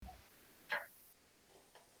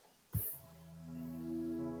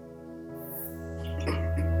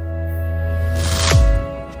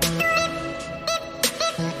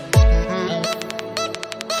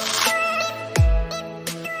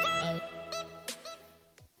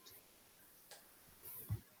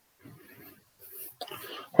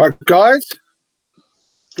Right, guys.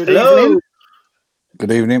 Good Hello. evening.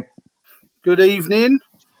 Good evening. Good evening.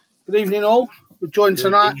 Good evening, all. We're joined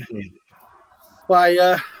tonight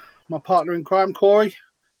by my partner in crime, Corey,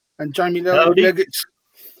 and Jamie Leggett's.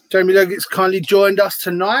 Jamie Leggett's kindly joined us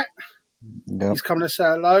tonight. Yep. He's coming to say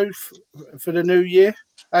hello for the new year.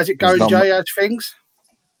 How's it going, Jay? How's things?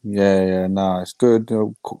 Yeah, no, it's good.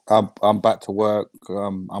 I'm back to work.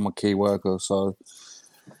 I'm a key worker, so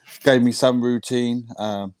gave me some routine.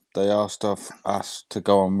 They asked us to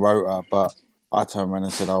go on rota, but I turned around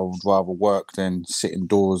and said I would rather work than sit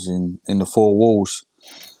indoors in the four walls.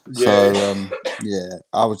 Yeah. So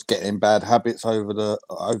I was getting bad habits over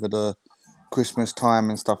the Christmas time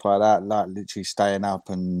and stuff like that, like literally staying up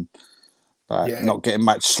and not getting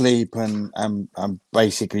much sleep and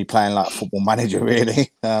basically playing like Football Manager,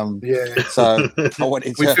 really. So I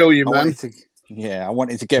wanted to. We feel you, man. I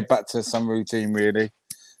wanted to get back to some routine, really.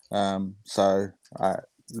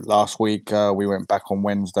 Last week we went back on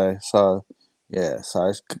Wednesday. So it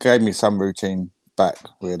gave me some routine back,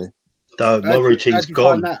 really. My routine's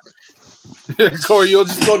gone. Corey,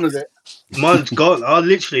 yours is gone, is it? Mine's gone. I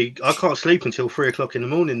can't sleep until 3 o'clock in the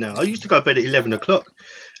morning now. I used to go to bed at 11 o'clock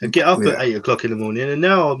and get up at 8 o'clock in the morning. And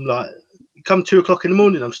now I'm like, come 2 o'clock in the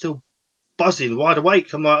morning, I'm still buzzing, wide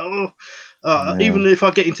awake. I'm like, even if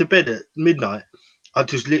I get into bed at midnight, I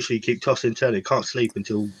just literally keep tossing, turning. Can't sleep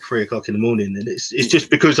until 3 o'clock in the morning. And it's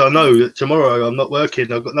just because I know that tomorrow I'm not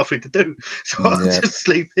working. I've got nothing to do. So I just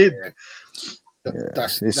sleep in.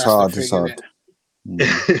 It's hard. It's hard.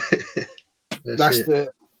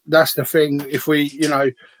 That's the thing. If we,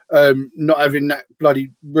 not having that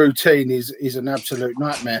bloody routine is an absolute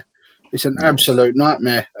nightmare. It's an absolute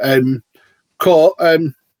nightmare.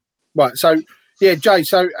 Right. So Jay.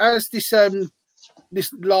 So as this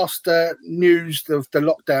last news of the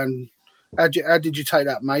lockdown, how did you take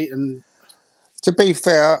that, mate? And to be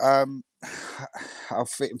fair, I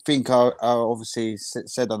think I obviously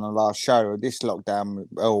said on the last show, this lockdown,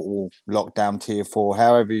 or lockdown tier 4,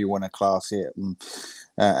 however you want to class it,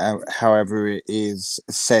 however it is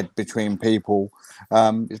said between people,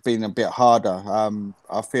 it's been a bit harder.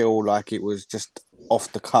 I feel like it was just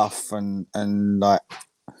off the cuff and like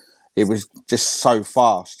it was just so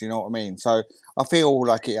fast, you know what I mean? So I feel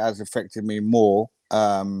like it has affected me more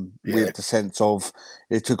with the sense of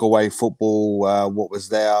it took away football, what was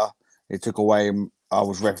there. It took away. I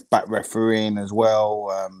was back refereeing as well.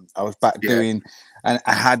 I was back doing, and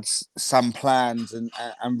I had some plans and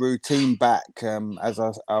routine back. As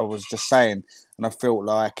I was just saying, and I felt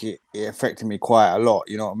like it affected me quite a lot.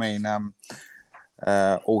 You know what I mean?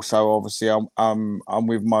 Also, obviously, I'm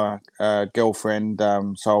with my girlfriend,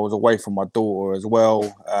 so I was away from my daughter as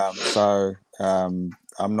well. I'm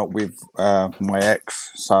not with my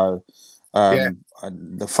ex, so.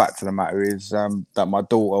 The fact of the matter is that my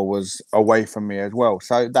daughter was away from me as well,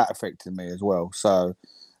 so that affected me as well. So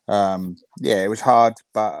it was hard,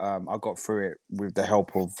 but I got through it with the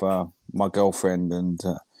help of my girlfriend and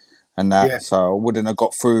that. So I wouldn't have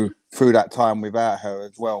got through that time without her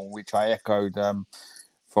as well, which I echoed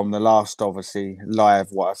from the last, obviously,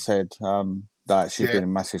 live what I said, that she's been a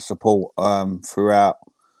massive support throughout.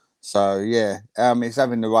 So it's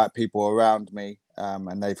having the right people around me,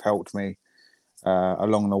 and they've helped me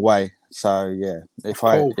along the way. So if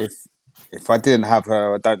I didn't have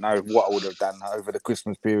her, I don't know what I would have done over the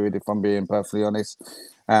Christmas period, if I'm being perfectly honest.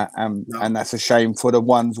 And that's a shame for the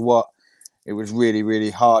ones what it was really, really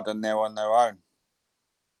hard and they're on their own.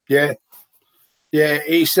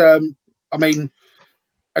 It's I mean,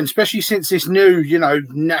 and especially since this new,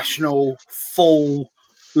 national full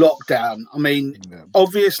lockdown. I mean,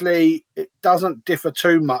 obviously it doesn't differ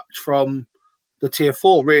too much from the tier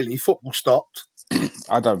 4, really. Football stopped.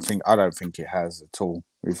 I don't think it has at all,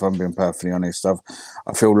 if I'm being perfectly honest. I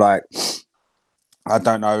feel like I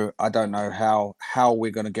don't know how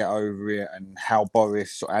we're going to get over it, and how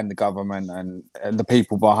Boris and the government and the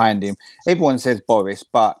people behind him. Everyone says Boris,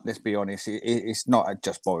 but let's be honest, it's not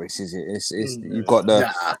just Boris, is it? It's you've got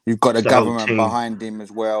the government behind him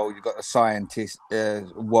as well. You've got the scientists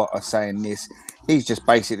what are saying this. He's just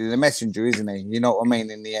basically the messenger, isn't he? You know what I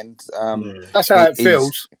mean? In the end, that's how it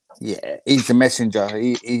feels. Yeah, he's the messenger.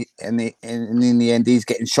 And in the end, he's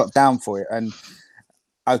getting shot down for it. And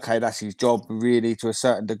okay, that's his job, really, to a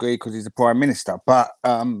certain degree, because he's the prime minister. But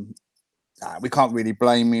we can't really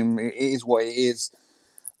blame him. It is what it is.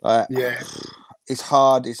 It's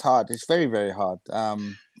hard. It's very, very hard.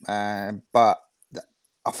 But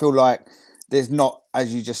I feel like there's not,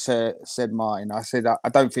 as you just said, Martin. I said I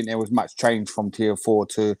don't think there was much change from tier 4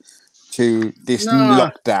 to this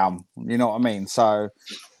lockdown. You know what I mean? So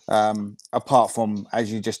apart from,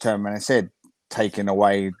 as you just turned around and said, taking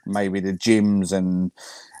away maybe the gyms and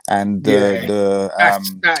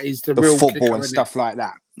that is the real football kicker, and stuff like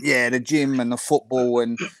that. Yeah, the gym and the football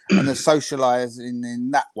and the socialising in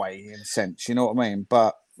that way, in a sense. You know what I mean?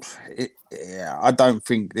 But I don't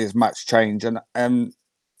think there's much change, and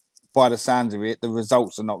by the sounds of it, the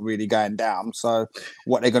results are not really going down. So,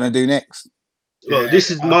 what they're going to do next? Well, this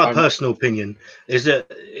is my personal opinion: is that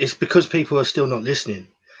it's because people are still not listening.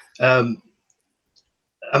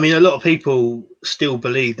 I mean, a lot of people still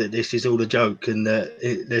believe that this is all a joke and that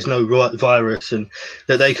there's no virus and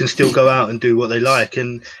that they can still go out and do what they like.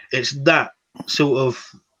 And it's that sort of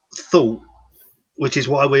thought, which is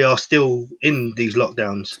why we are still in these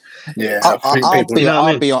lockdowns. Yeah,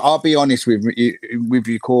 I'll be honest with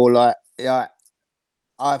you, Cole. Like,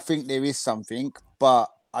 I think there is something, but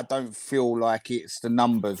I don't feel like it's the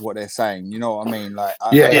numbers what they're saying. You know what I mean? Like,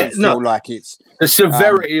 I don't feel like it's the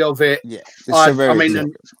severity of it. Yeah, I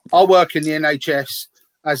mean, I work in the NHS,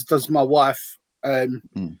 as does my wife. I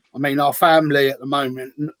mean, our family at the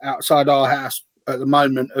moment, outside our house at the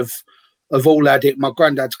moment, have all had it. My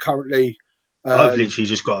granddad's currently. I've literally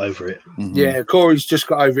just got over it. Yeah, Corey's just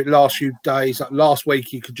got over it last few days. Like last week,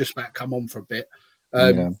 he could just about come on for a bit.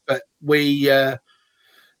 But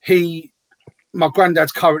my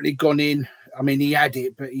granddad's currently gone in. I mean, he had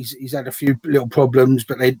it, but he's had a few little problems.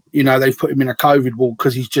 But they've put him in a COVID ward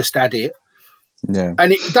because he's just had it. Yeah,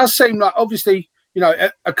 and it does seem like obviously,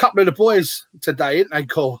 a couple of the boys today, ain't they,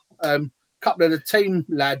 Cole? A couple of the team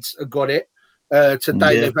lads have got it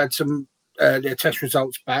today. Yeah. They've had some their test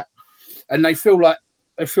results back, and they feel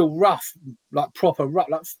rough, like proper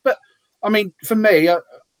rough. But I mean, for me.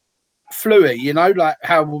 Flu-y, like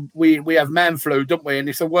how we have man flu, don't we? And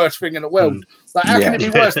it's the worst thing in the world. Like, how can it be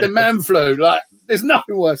worse than man flu? Like, there's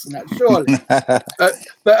nothing worse than that, surely.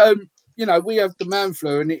 But we have the man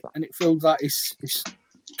flu, and it feels like it's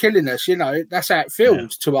killing us. That's how it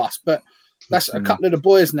feels to us. But that's a couple of the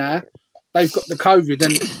boys now. They've got the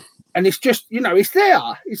COVID, and it's just it's there.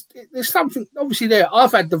 There's something obviously there.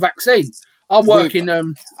 I've had the vaccine. I work in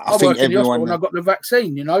the hospital and I got the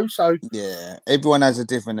vaccine, so yeah, everyone has a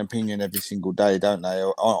different opinion every single day, don't they,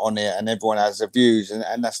 on it, and everyone has their views,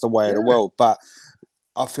 and that's the way of the world. But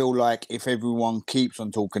I feel like if everyone keeps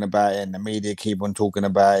on talking about it and the media keep on talking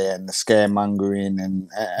about it and the scaremongering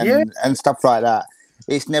and stuff like that,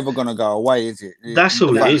 it's never going to go away, is it? That's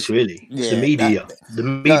all it is, really. It's the media. The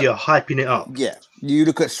media hyping it up. Yeah. You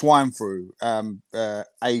look at swine flu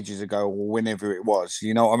ages ago or whenever it was,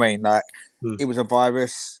 you know what I mean? Like, it was a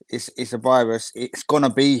virus. It's a virus. It's going to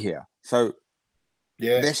be here. So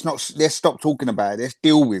let's stop talking about it. Let's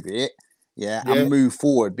deal with it. And move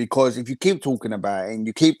forward, because if you keep talking about it and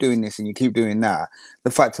you keep doing this and you keep doing that, the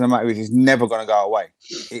fact of the matter is it's never going to go away.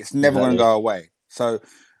 It's never going to go away. So,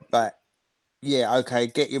 but yeah, okay,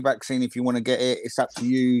 get your vaccine if you want to get it. It's up to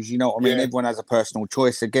you. You know what I mean? Everyone has a personal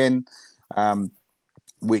choice again,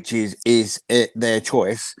 which is their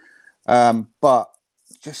choice. But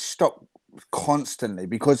just stop constantly,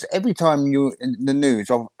 because every time you in the news,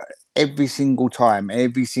 every single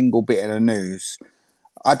bit of the news,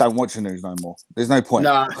 I don't watch the news no more. There's no point.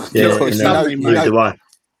 Nah, you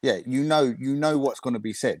know what's going to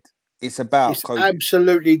be said. It's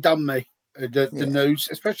absolutely done me. The news,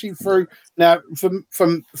 especially through now.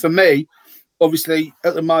 For me, obviously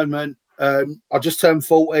at the moment, I just turned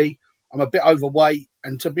 40. I'm a bit overweight,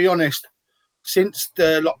 and to be honest, since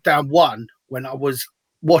the lockdown one, when I was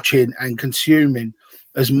watching and consuming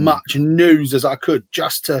as much news as I could,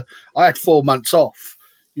 I had 4 months off.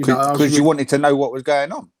 Because you wanted to know what was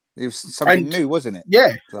going on. It was something new, wasn't it?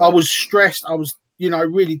 Yeah, so. I was stressed. I was,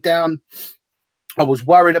 really down. I was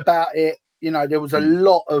worried about it. There was a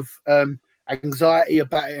lot of anxiety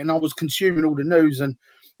about it, and I was consuming all the news. And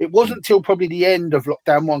it wasn't till probably the end of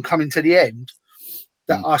lockdown one, coming to the end,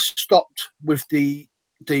 that I stopped with the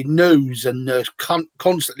news and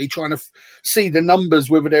constantly trying to see the numbers,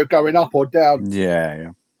 whether they're going up or down.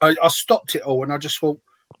 Yeah. I stopped it all, and I just thought,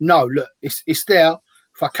 no, look, it's there.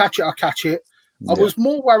 If I catch it, I catch it. I was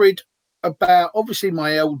more worried about, obviously,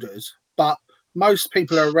 my elders, but most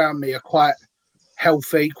people around me are quite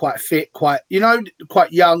healthy, quite fit, quite young.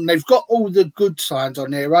 They've got all the good signs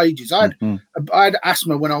on their ages. I had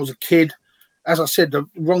asthma when I was a kid. As I said, the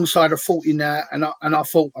wrong side of 40 now, and I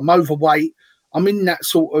thought I'm overweight. I'm in that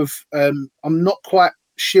sort of, I'm not quite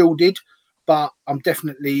shielded, but I'm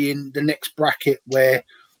definitely in the next bracket where,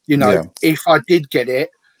 if I did get it,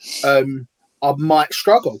 I might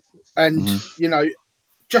struggle. And,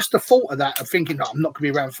 just the thought of that, of thinking that I'm not going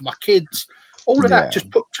to be around for my kids, all of that just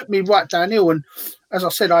took me right downhill. And as I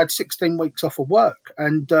said, I had 16 weeks off of work.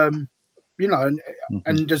 And, and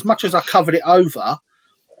as much as I covered it over,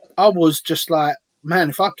 I was just like, man,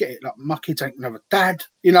 if I get it, like my kids ain't gonna have a dad,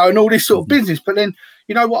 you know, and all this sort of business. But then,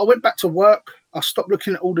 you know what? I went back to work. I stopped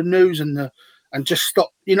looking at all the news and just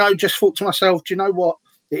stopped, you know, just thought to myself, do you know what?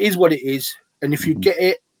 It is what it is. And if you get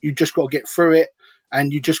it, you just got to get through it,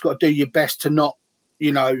 and you just got to do your best to not,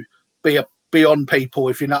 you know, be on people,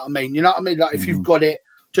 if you know what I mean. You know what I mean? Like if you've got it,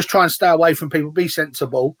 just try and stay away from people. Be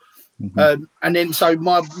sensible. And then so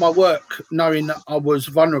my work, knowing that I was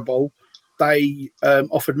vulnerable, they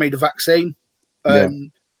offered me the vaccine.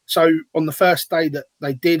 So on the first day that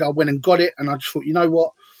they did, I went and got it, and I just thought, you know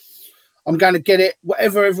what? I'm going to get it.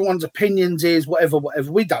 Whatever everyone's opinions is, whatever.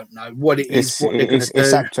 We don't know what it is. What they're going to do.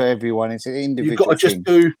 It's up to everyone. It's an individual. You've got to just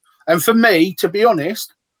do. And for me, to be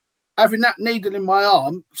honest, having that needle in my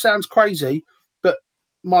arm sounds crazy, but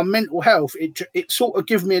my mental health, it sort of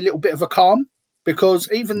gives me a little bit of a calm, because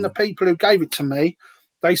even the people who gave it to me,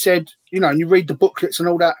 they said, you know, and you read the booklets and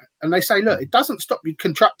all that, and they say, look, it doesn't stop you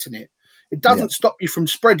contracting it. It doesn't stop you from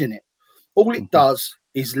spreading it. All it does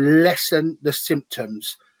is lessen the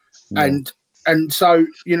symptoms. And so,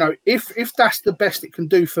 you know, if that's the best it can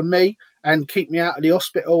do for me and keep me out of the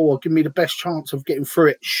hospital or give me the best chance of getting through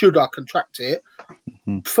it, should I contract it,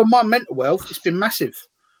 for my mental health, it's been massive.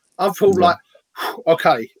 I feel like,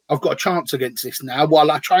 okay, I've got a chance against this now. While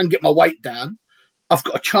I try and get my weight down, I've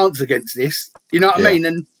got a chance against this. You know what I mean?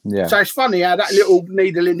 And so it's funny how that little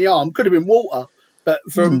needle in the arm could have been water, but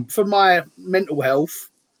for my mental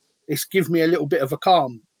health, it's given me a little bit of a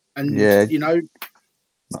calm. And you know,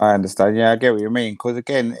 I understand. Yeah, I get what you mean. Because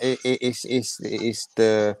again, it's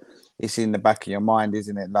in the back of your mind,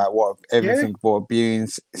 isn't it? Like everything what being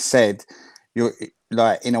said, you're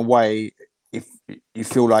like, in a way, if you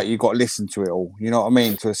feel like you got to listen to it all, you know what I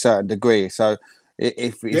mean, to a certain degree. So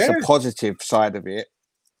if it's a positive side of it,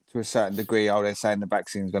 to a certain degree, they're saying the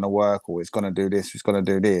vaccine is going to work, or it's going to do this, it's going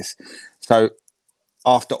to do this. So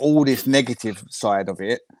after all this negative side of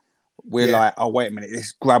it, we're like, oh, wait a minute,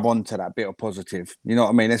 let's grab onto that bit of positive. You know what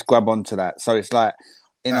I mean? Let's grab onto that. So it's like,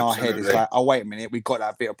 in our head, it's like, oh, wait a minute, we got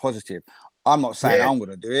that bit of positive. I'm not saying I'm going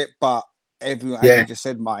to do it, but everyone, as you just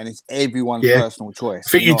said, Martin, it's everyone's personal choice. I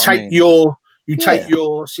think you take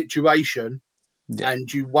your situation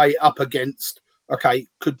and you weigh it up against, okay,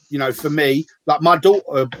 could, you know, for me, like my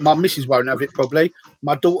daughter, my missus won't have it probably.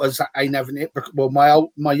 My daughter's ain't having it. Well,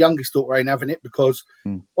 my youngest daughter ain't having it because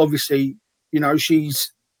obviously, you know,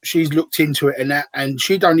 she's looked into it and that, and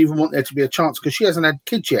she don't even want there to be a chance because she hasn't had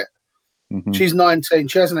kids yet. She's 19,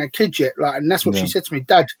 she hasn't had kids yet. Like, and that's what she said to me,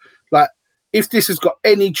 Dad, like, if this has got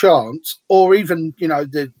any chance, or even, you know,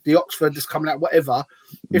 the Oxford that's coming out, whatever,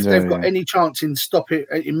 if they've got any chance in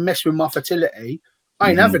messing with my fertility,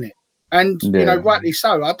 I ain't having it. And, you know, rightly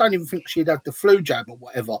so. I don't even think she'd have the flu jab or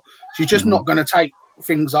whatever. She's just not going to take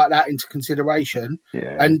things like that into consideration.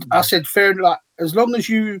 And I said, fair, like, as long as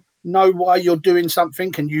you know why you're doing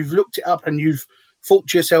something and you've looked it up and you've thought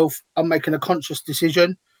to yourself, I'm making a conscious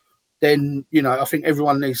decision, then, you know, I think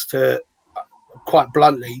everyone needs to, quite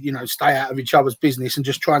bluntly, you know, stay out of each other's business and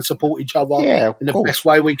just try and support each other in the best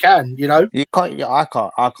way we can, you know. I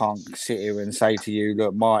can't sit here and say to you,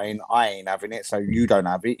 look, Martin, I ain't having it, so you don't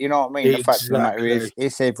have it. You know what I mean? The fact of the matter is,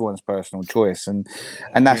 it's everyone's personal choice, and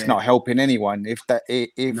that's not helping anyone. If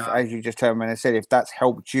as you just turned around and said, if that's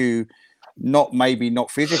helped you, not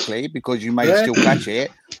physically, because you may still catch it,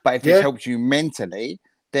 but if it's helped you mentally,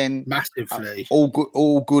 then massively,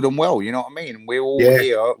 all good and well. You know what I mean? We're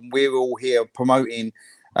all here promoting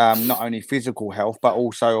not only physical health but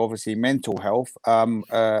also obviously mental health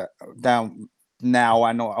down now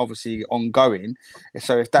and obviously ongoing.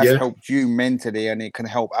 So if that's helped you mentally and it can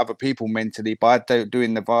help other people mentally by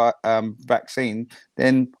doing the vaccine,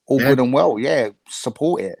 then all good and well.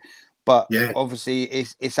 Support it. But obviously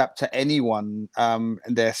it's up to anyone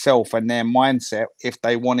their self and their mindset if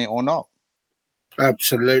they want it or not.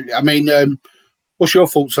 Absolutely. I mean, what's your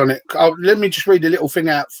thoughts on it? Let me just read a little thing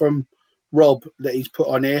out from Rob that he's put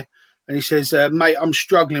on here. And he says, mate, I'm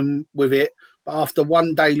struggling with it, but after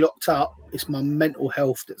one day locked up, it's my mental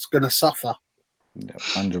health that's going to suffer.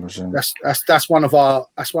 100%. That's one of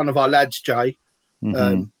our lads, Jay. He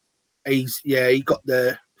got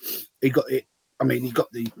it. I mean, he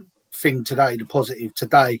got the thing today, the positive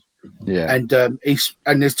today. Yeah. And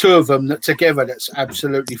there's two of them that together that's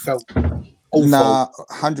absolutely felt awful. Nah,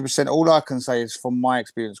 100%. All I can say is from my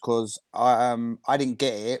experience, because I didn't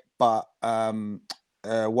get it, but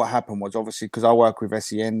what happened was obviously because I work with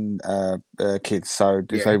SEN kids, so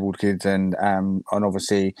disabled kids, and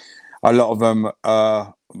obviously a lot of them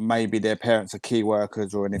maybe their parents are key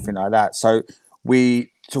workers or anything like that. So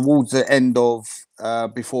we, towards the end of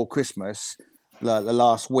before Christmas, the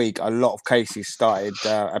last week, a lot of cases started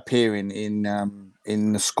appearing in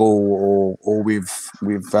in the school or with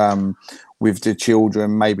the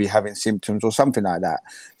children maybe having symptoms or something like that.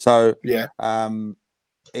 So it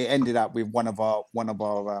ended up with one of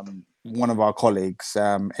our colleagues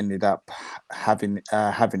ended up having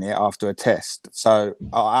it after a test. So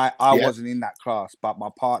I wasn't in that class, but my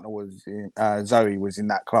partner was Zoe was in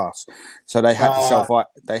that class. So they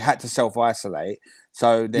had to self isolate.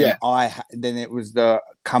 So then then it was the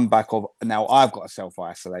comeback of now I've got to self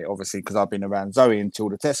isolate, obviously, because I've been around Zoe until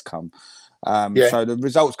the test come. So the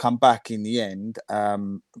results come back in the end.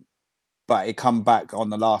 But it come back on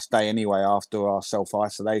the last day anyway after our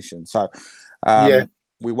self-isolation. So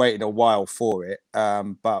we waited a while for it,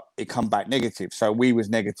 but it come back negative. So we was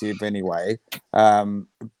negative anyway,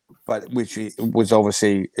 but which was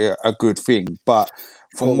obviously a good thing. But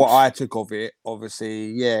from what I took of it,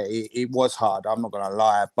 obviously, it was hard. I'm not going to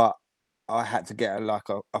lie, but I had to get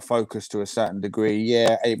a focus to a certain degree.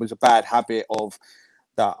 Yeah, it was a bad habit of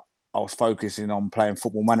that. I was focusing on playing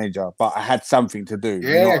Football Manager, but I had something to do.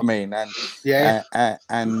 You know what I mean? And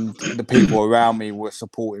and the people around me were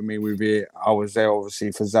supporting me with it. I was there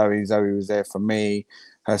obviously for Zoe. Zoe was there for me.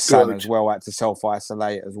 Her son as well had to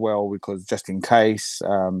self-isolate as well because just in case,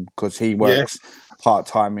 because he works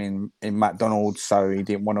part-time in McDonald's, so he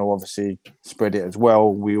didn't want to obviously spread it as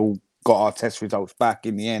well. We all got our test results back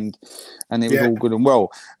in the end, and it was all good and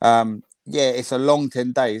well. It's a long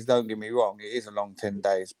 10 days. Don't get me wrong. It is a long 10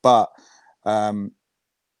 days, but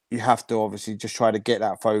you have to obviously just try to get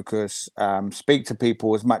that focus, speak to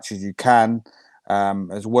people as much as you can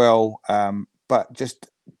as well. But just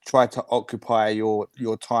try to occupy your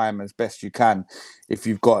time as best you can. If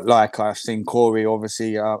you've got, like I've seen Corey,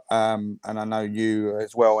 obviously, and I know you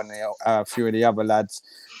as well, and a few of the other lads,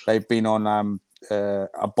 they've been on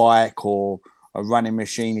a bike or a running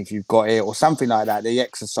machine if you've got it or something like that, the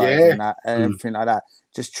exercise and that and everything like that.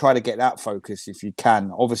 Just try to get that focus if you can.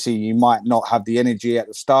 Obviously you might not have the energy at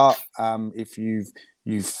the start if you've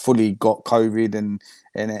fully got COVID and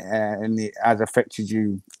it has affected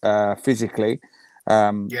you physically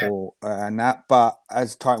or and that, but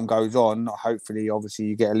as time goes on, hopefully obviously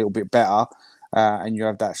you get a little bit better and you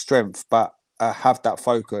have that strength, but have that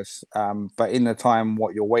focus, but in the time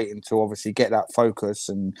what you're waiting to obviously get that focus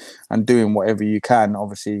and doing whatever you can,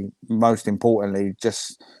 obviously most importantly,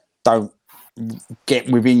 just don't get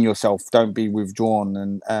within yourself, don't be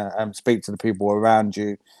withdrawn, and speak to the people around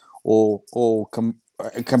you or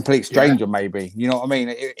a complete stranger maybe, you know what I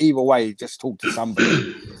mean, either way, just talk to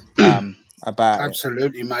somebody about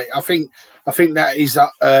absolutely, mate. I think that is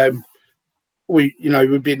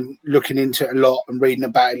we've been looking into it a lot and reading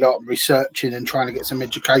about it a lot and researching and trying to get some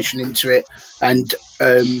education into it, and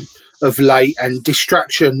of late, and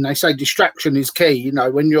distraction, they say distraction is key,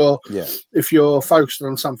 when if you're focused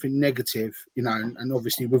on something negative, and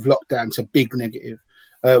obviously with lockdown it's a big negative,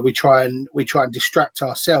 we try and distract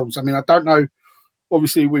ourselves. I mean, I don't know,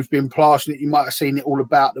 obviously we've been plastering it, you might have seen it all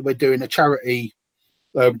about that we're doing a charity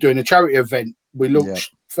event. We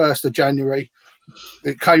launched 1st of January.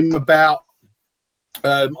 It came about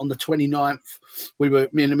on the 29th.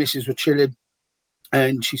 Me and the missus were chilling,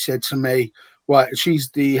 and she said to me, right, she's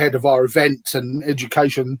the head of our events and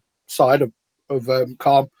education side of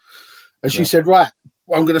Calm, and she said, right,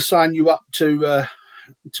 I'm going to sign you up to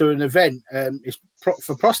an event, it's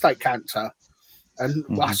for prostate cancer. And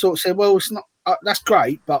I sort of said, well, it's not that's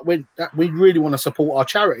great, but we really want to support our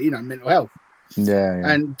charity, mental health,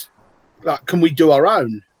 and like, can we do our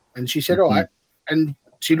own? And she said, all right. And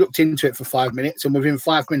she looked into it for 5 minutes, and within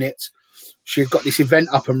 5 minutes, she had got this event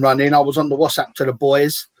up and running. I was on the WhatsApp to the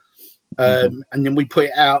boys, and then we put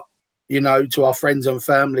it out, to our friends and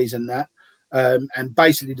families and that. And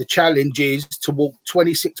basically, the challenge is to walk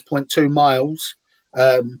 26.2 miles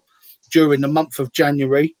during the month of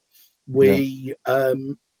January.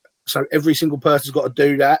 So every single person's got to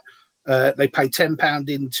do that. They pay £10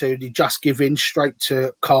 into the Just Giving straight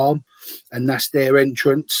to Calm, and that's their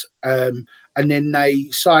entrance. And then they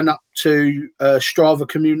sign up to Strava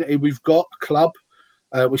community. We've got a club.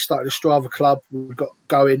 We started a Strava club. We've got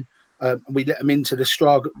going. We let them into the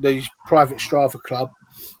private Strava club.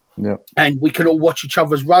 Yeah. And we can all watch each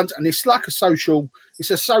other's runs. And it's like it's an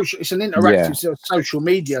interactive social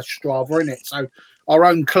media Strava, isn't it? So our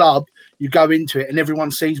own club, you go into it and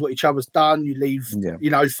everyone sees what each other's done. You leave,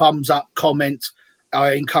 thumbs up, comments.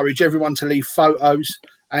 I encourage everyone to leave photos.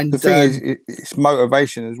 And the thing is, it's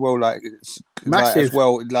motivation as well. Like it's massive as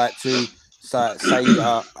well. Like to say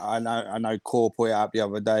I know Core put it up the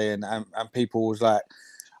other day, and people was like,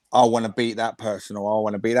 I want to beat that person or I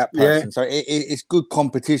want to beat that person. So it's good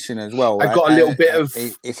competition as well. They've got a little bit of...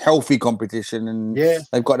 It's healthy competition, and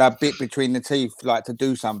they've got that bit between the teeth, like to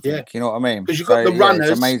do something. Yeah. You know what I mean? Because you've got the runners.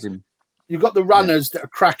 It's amazing. You've got the runners that are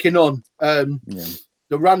cracking on. The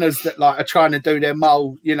runners that like are trying to do their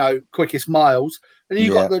mile, quickest miles. And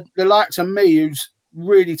you've got the likes of me, who's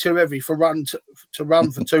really too heavy for to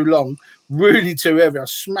run for too long. Really too heavy. I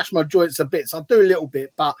smash my joints to bits. I do a little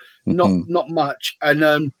bit, but not much.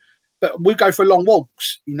 And but we go for long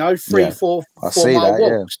walks, 3, 4 mile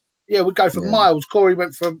walks. Yeah, we go for miles. Corey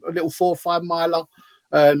went for a little 4 or 5 miler.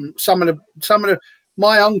 Some of the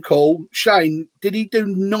my uncle Shane, did he do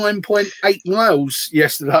 9.8 miles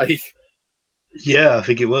yesterday? Yeah, I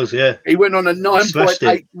think it was. Yeah, he went on a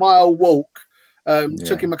 9.8 mile walk.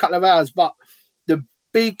 Took him a couple of hours, but the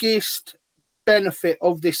biggest benefit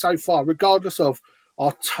of this so far, regardless of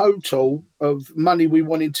our total of money we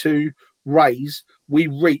wanted to raise, we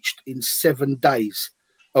reached in 7 days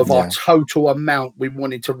of our total amount we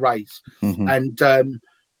wanted to raise. And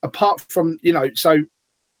apart from, so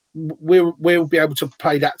we'll be able to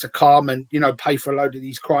pay that to Calm and, pay for a load of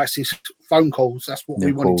these crisis phone calls. That's what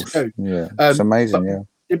we wanted to do. Yeah, it's amazing.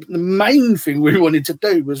 The main thing we wanted to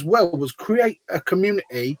do as well was create a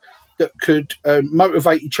community that could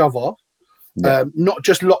motivate each other. Not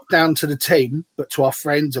just locked down to the team, but to our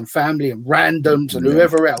friends and family and randoms and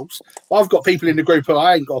whoever else. I've got people in the group who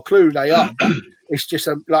I ain't got a clue who they are. It's just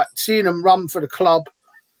like seeing them run for the club,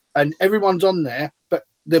 and everyone's on there. But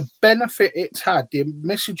the benefit it's had, the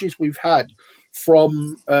messages we've had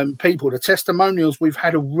from people, the testimonials we've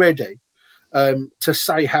had already, to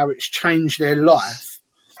say how it's changed their life.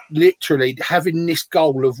 Literally having this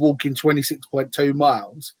goal of walking 26.2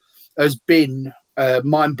 miles has been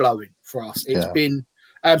mind-blowing for us. It's been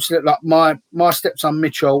absolute. Like my stepson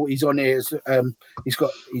Mitchell, he's on here as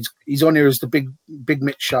he's on here as the big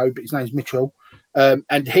Mitch show, but his name's Mitchell.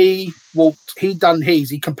 And he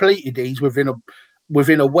completed these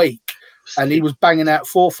within a week, and he was banging out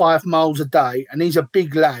 4 or 5 miles a day, and he's a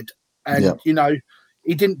big lad, and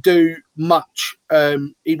he didn't do much.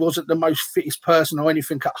 He wasn't the most fittest person or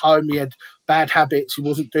anything at home. He had bad habits. He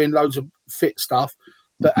wasn't doing loads of fit stuff.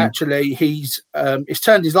 But actually, it's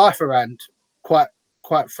turned his life around. Quite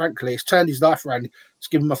frankly, it's turned his life around. It's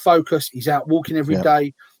given him a focus. He's out walking every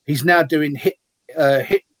day. He's now doing hit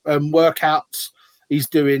workouts. He's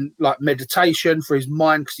doing like meditation for his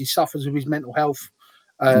mind because he suffers with his mental health.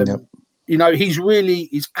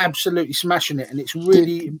 He's absolutely smashing it, and it's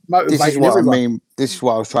really motivating. This is what everyone. I mean. This is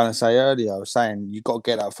what I was trying to say earlier. I was saying you got to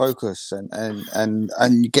get that focus, and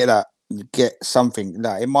you get that. You get something.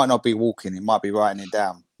 Like, it might not be walking. It might be writing it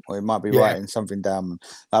down, or it might be writing something down.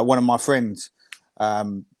 Like one of my friends,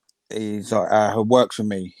 who works with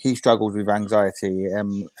me. He struggles with anxiety,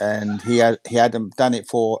 and he hadn't done it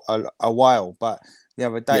for a while. But the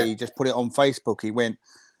other day, he just put it on Facebook. He went,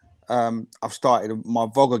 "I've started my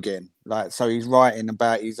vlog again." Like, so he's writing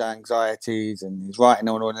about his anxieties, and he's writing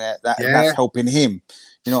on all that. That's helping him.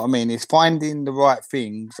 You know what I mean? It's finding the right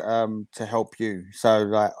things to help you. So,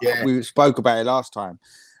 like we spoke about it last time,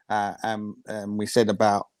 and we said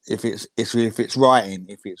about if it's writing,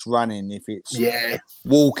 if it's running, if it's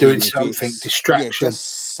walking, doing something, distraction,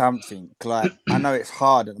 just something. Like, I know it's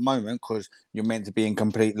hard at the moment because you're meant to be in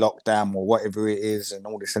complete lockdown or whatever it is, and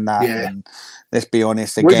all this and that. And let's be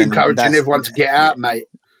honest, again, we've been encouraging everyone to get out, mate.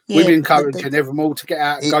 We've been encouraging everyone all to get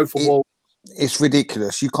out and go for walks. It's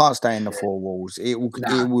ridiculous. You can't stay in the 4 walls. It will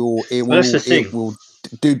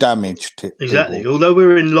do damage to exactly. people. Although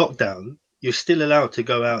we're in lockdown, you're still allowed to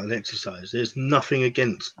go out and exercise. There's nothing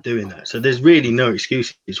against doing that. So there's really no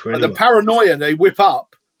excuses for anyone. The paranoia they whip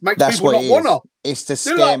up makes people not want to. It's the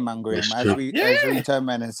scaremongering, as we turned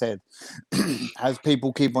around and said. As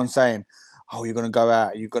people keep on saying, "Oh, you're going to go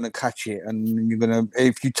out, you're going to catch it, and you're going to,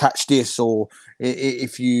 if you touch this, or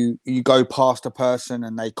if you go past a person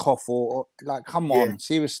and they cough, or like, come on,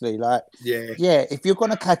 seriously, like, if you're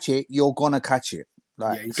going to catch it, you're going to catch it.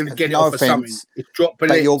 Like, you're going to get it off of something. It's dropping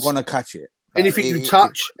it. You're going to catch it. Like, anything you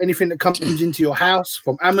touch, anything that comes into your house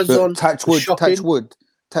from Amazon, touch wood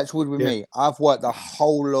with me. I've worked the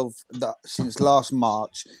whole of since last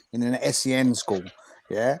March in an SEN school.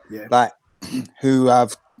 Like, who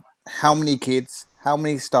have how many kids, how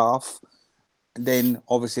many staff, and then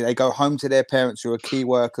obviously they go home to their parents who are key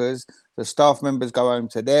workers. The staff members go home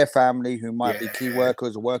to their family who might be key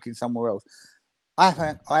workers or working somewhere else. I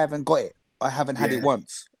haven't got it. I haven't had it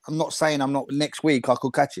once. I'm not saying I'm not next week I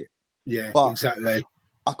could catch it. But exactly.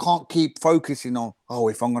 I can't keep focusing on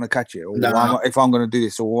if I'm going to catch it, or if I'm going to do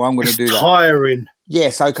this, or I'm going to do that. Tiring.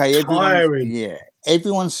 Yes, okay.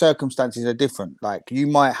 Everyone's circumstances are different. Like, you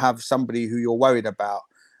might have somebody who you're worried about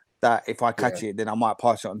that if I catch it, then I might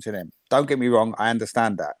pass it on to them. Don't get me wrong, I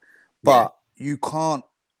understand that, but you can't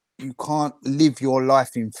live your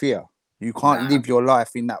life in fear. You can't live your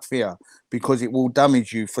life in that fear, because it will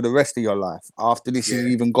damage you for the rest of your life after this is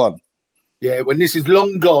even gone. Yeah, when this is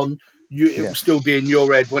long gone, it will still be in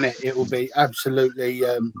your head, won't it? It will be absolutely,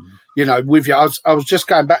 with you. I was just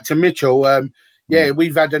going back to Mitchell.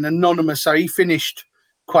 We've had an anonymous, so he finished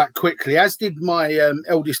quite quickly, as did my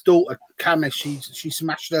eldest daughter, Camis. She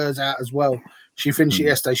smashed hers out as well. She finished it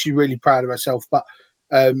yesterday. She's really proud of herself. But,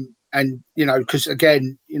 because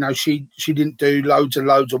again, she didn't do loads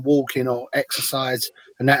of walking or exercise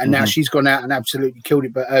and that, and now she's gone out and absolutely killed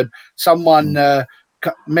it. But someone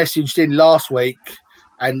messaged in last week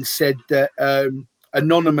and said that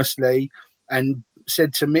anonymously, and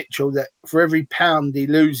said to Mitchell that for every £1 he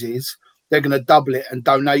loses, they're going to double it and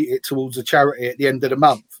donate it towards a charity at the end of the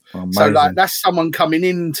month. Amazing. So like, that's someone coming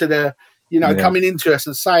into the, coming into us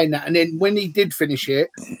and saying that. And then when he did finish it,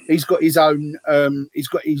 he's got his own, own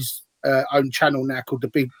channel now called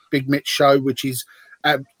the Big Mitch Show, which is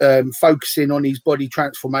focusing on his body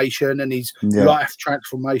transformation and his life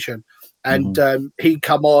transformation. And he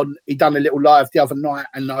come on, he done a little live the other night,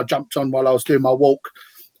 and I jumped on while I was doing my walk.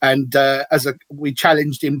 And we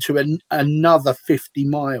challenged him to another 50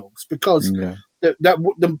 miles, because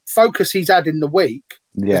the focus he's had in the week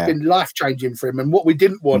has been life changing for him. And what we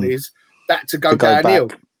didn't want is that to go downhill.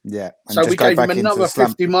 Yeah. So we gave him another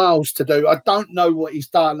 50 miles to do. I don't know what he's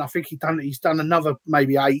done. I think he's done another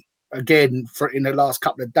maybe 8 again in the last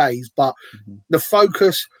couple of days. But the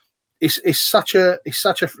focus is such a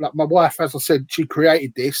like, my wife, as I said, she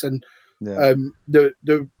created this, and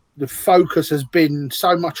the focus has been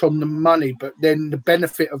so much on the money, but then the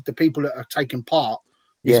benefit of the people that are taking part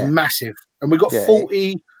is massive. And we've got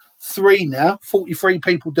 43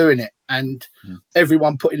 people doing it, and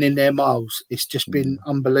everyone putting in their miles. It's just been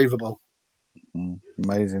unbelievable.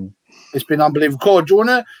 Amazing. It's been unbelievable. Cord, do you want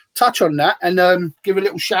to touch on that and give a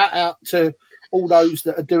little shout out to all those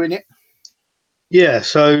that are doing it? Yeah.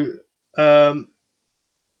 So,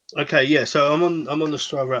 okay. Yeah. So I'm on the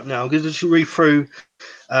Strava app now. I'm going to just read through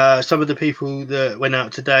some of the people that went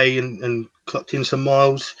out today and clocked in some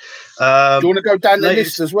miles. Do you want to go down the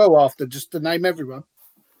list as well after, just to name everyone?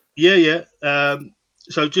 Yeah.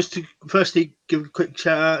 So just to firstly give a quick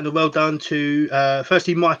shout out and a well done to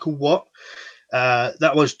firstly Michael Watt.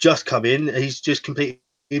 That was just come in. He's just completed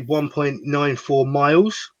 1.94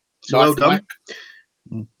 miles. So well done.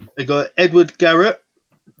 We got Edward Garrett,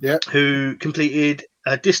 who completed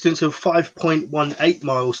a distance of 5.18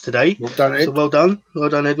 miles today. Well done, Ed. So well done,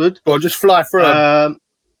 Edward. Go on, just fly through.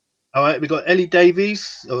 All right, we got Ellie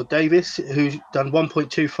Davis, who's done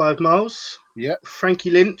 1.25 miles. Yeah.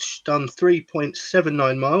 Frankie Lynch done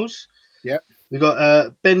 3.79 miles. Yeah. We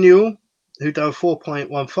got Ben Newell, who done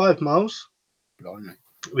 4.15 miles. Blimey.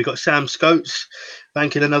 We got Sam Scotes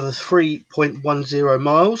banking another 3.10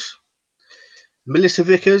 miles. Melissa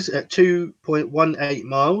Vickers at 2.18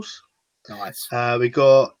 miles. Nice. We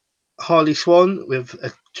got Harley Swan with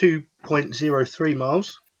a 2.03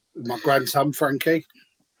 miles. My grandson, Frankie.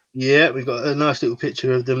 Yeah, we've got a nice little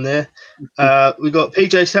picture of them there. We got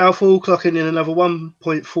PJ Southall clocking in another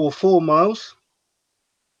 1.44 miles.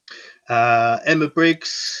 Emma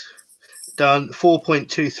Briggs done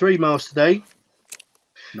 4.23 miles today.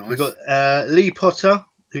 Nice. We got Lee Potter,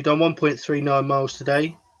 who done 1.39 miles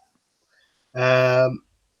today.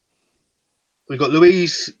 We got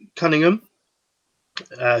Louise Cunningham,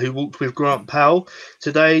 who walked with Grant Powell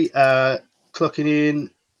today, clocking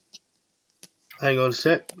in. Hang on a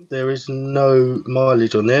sec. There is no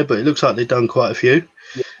mileage on there, but it looks like they've done quite a few.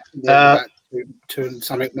 Yeah, 2 and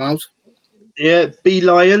something miles. Yeah, B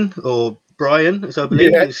Lion or Brian, as I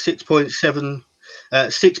believe, is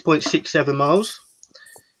 6.67 miles.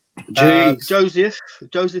 Joseph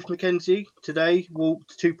McKenzie today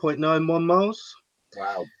walked 2.91 miles.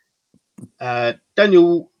 Wow.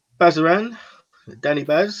 Daniel Bazaran, Danny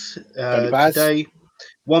Baz, today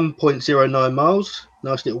 1.09 miles.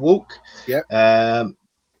 Nice little walk. Yeah.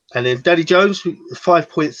 And then Daddy Jones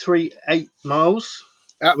 5.38 miles.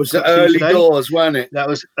 That was the early doors, wasn't it? That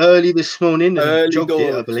was early this morning. Early jogged doors,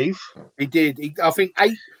 it, I believe. He did. I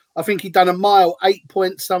think he'd done a mile, 8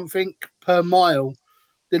 point something per mile,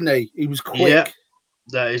 didn't he? He was quick. Yeah,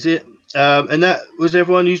 that is it. And that was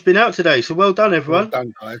everyone who's been out today. So well done, everyone. Well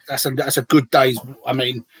done, guys. That's a good day. I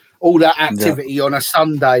mean, all that activity on a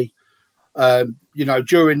Sunday.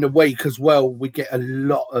 During the week as well, we get a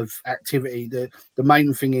lot of activity. The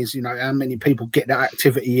main thing is, how many people get that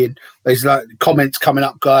activity in. There's like comments coming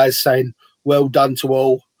up, guys, saying well done to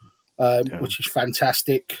all, which is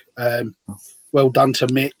fantastic. Well done to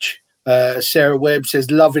Mitch. Sarah Webb says,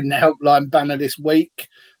 loving the helpline banner this week.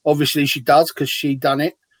 Obviously, she does because she done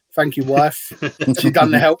it. Thank you, wife. She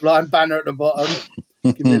done the helpline banner at the bottom.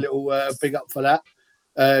 Give me a little big up for that.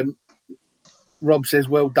 Rob says,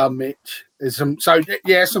 well done, Mitch. There's some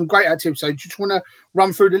great activity. So just want to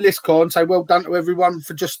run through the list, Cor, and say well done to everyone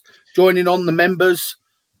for just joining on, the members.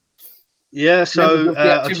 Yeah, so the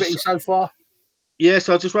activity so far. Yeah,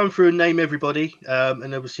 so I'll just run through and name everybody,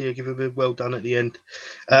 and obviously I'll give a bit well done at the end.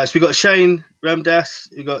 So we've got Shane Ramdas,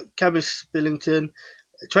 we've got Camus Billington,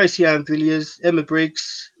 Tracy Ann Villiers, Emma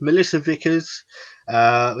Briggs, Melissa Vickers,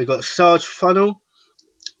 we've got Sarge Funnel,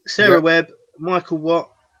 Sarah Webb, Michael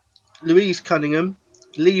Watt, Louise Cunningham,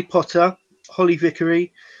 Lee Potter, Holly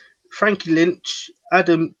Vickery, Frankie Lynch,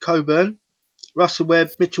 Adam Coburn, Russell Webb,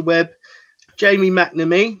 Mitchell Webb, Jamie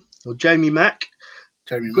McNamee, or Jamie Mack,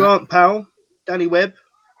 Grant Powell, Danny Webb,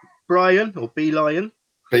 Brian, or B-Lion,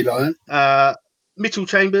 Mitchell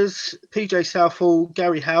Chambers, PJ Southall,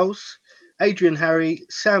 Gary Howes, Adrian Harry,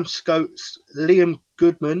 Sam Scotes, Liam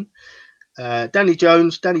Goodman, Danny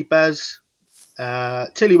Jones, Danny Baz,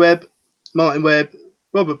 Tilly Webb, Martin Webb,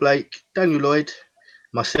 Robert Blake, Daniel Lloyd,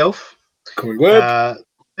 myself, Ben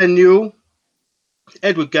Newell,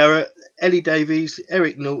 Edward Garrett, Ellie Davies,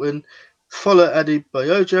 Eric Norton, Fola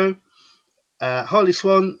Adebayojo, Harley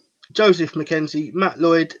Swan, Joseph McKenzie, Matt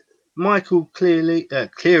Lloyd, Michael Cleary,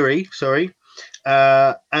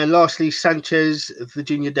 and lastly Sanchez,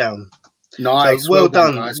 Virginia Down. Nice. So well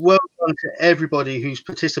done, guys. Well done to everybody who's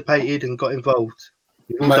participated and got involved.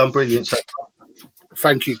 You've all done brilliant so far.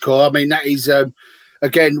 Thank you, Cor. I mean, that is,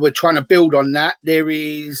 again, we're trying to build on that. There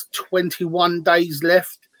is 21 days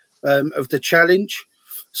left of the challenge.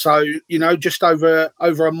 So, just over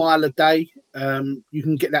a mile a day, you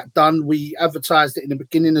can get that done. We advertised it in the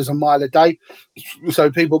beginning as a mile a day. So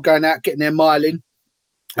people going out, getting their mile in.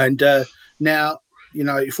 And now,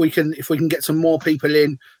 if we can get some more people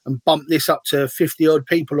in and bump this up to 50 odd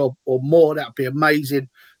people or more, that'd be amazing.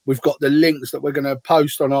 We've got the links that we're going to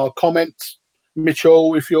post on our comments.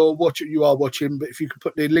 Mitchell, if you're watching, you are watching, but if you could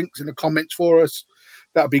put the links in the comments for us,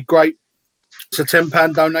 that'd be great. It's a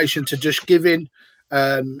 £10 donation to Just Giving,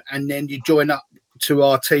 and then you join up to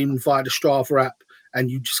our team via the Strava app, and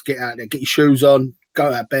you just get out there, get your shoes on,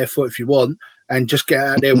 go out barefoot if you want, and just get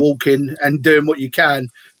out there walking and doing what you can.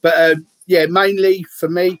 But mainly for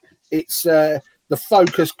me, it's the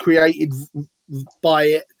focus created by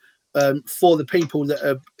it for the people that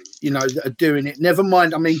are, that are doing it. Never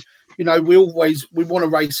mind. I mean, we want to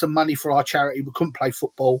raise some money for our charity. We couldn't play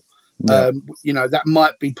football. Yeah. That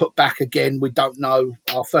might be put back again. We don't know.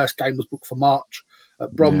 Our first game was booked for March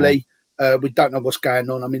at Bromley. Yeah. We don't know what's going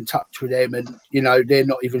on. I'm in touch with them, and they're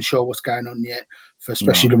not even sure what's going on yet,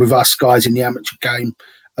 especially with us guys in the amateur game.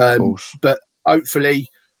 But hopefully,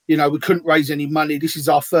 we couldn't raise any money. This is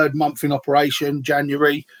our third month in operation,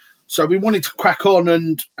 January. So we wanted to crack on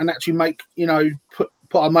and actually make, put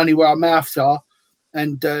our money where our mouths are,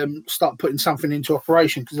 and start putting something into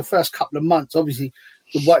operation. Because the first couple of months, obviously,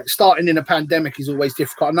 starting in a pandemic is always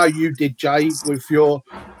difficult. I know you did, Jay, with your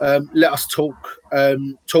Let Us Talk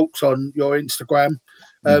talks on your Instagram,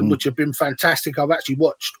 which have been fantastic. I've actually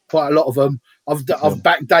watched quite a lot of them. I've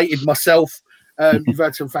backdated myself. You've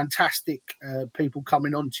had some fantastic people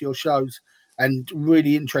coming onto your shows and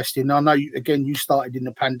really interesting. I know, you started in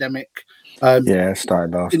the pandemic. I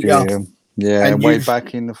started last year. Yeah, and way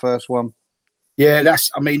back in the first one. Yeah,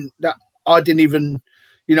 I didn't even,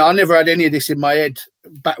 I never had any of this in my head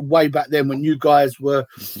way back then when you guys were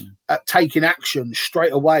taking action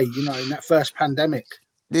straight away, in that first pandemic.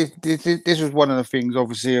 This was one of the things,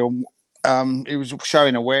 obviously, it was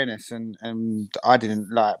showing awareness, and I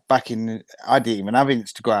didn't I didn't even have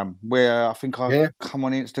Instagram, where I think I come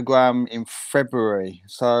on Instagram in February.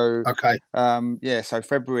 So so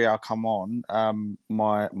February I come on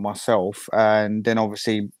myself, and then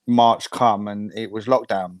obviously March come and it was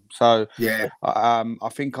lockdown. So I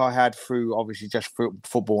think I had through obviously just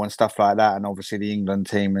football and stuff like that, and obviously the England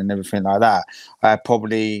team and everything like that.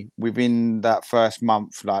 Probably within that first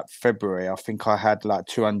month, like February, I think I had like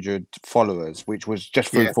 200 followers, which was just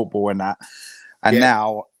through football and that. And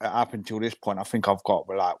now, up until this point, I think I've got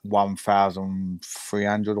like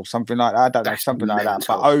 1,300 or something like that. I don't know, something like that.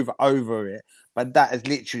 But over it. But that has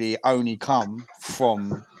literally only come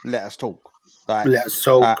from Let Us Talk. Let's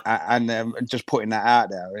talk. And just putting that out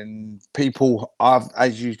there. And people,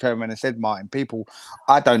 as you came in and said, Martin, people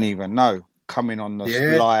I don't even know coming on the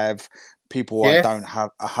live, people I don't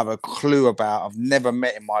have a clue about, I've never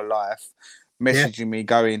met in my life, messaging me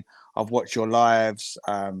going, I've watched your lives,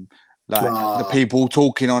 Like the people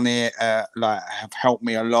talking on it, like have helped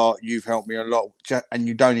me a lot. You've helped me a lot, and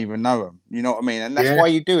you don't even know them. You know what I mean? And that's why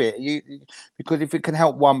you do it. Because if it can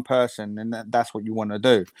help one person, then that's what you want to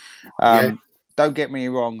do. Don't get me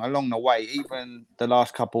wrong. Along the way, even the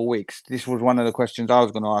last couple of weeks, this was one of the questions I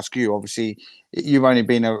was going to ask you. Obviously, you've only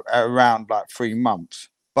been around like 3 months,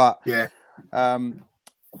 but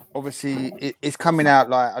obviously it's coming out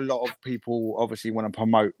like a lot of people obviously want to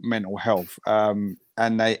promote mental health,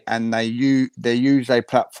 and they use a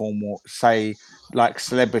platform, or say like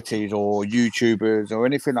celebrities or YouTubers or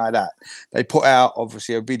anything like that. They put out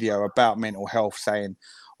obviously a video about mental health, saying,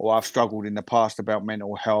 "Oh, I've struggled in the past about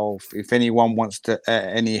mental health. If anyone wants to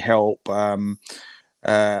any help," and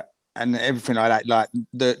everything like that. Like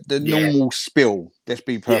the normal spill. Let's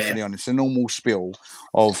be perfectly honest. The normal spill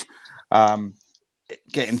of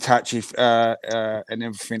get in touch if and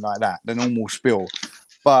everything like that, the normal spill.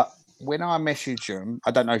 But when I message them,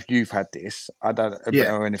 I don't know if you've had this, I don't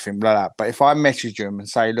or anything like that, but if I message them and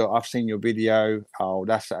say, look, I've seen your video, oh,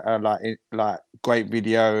 that's like great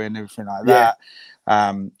video and everything like that,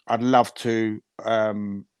 I'd love to I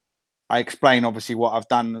explain obviously what I've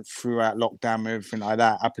done throughout lockdown and everything like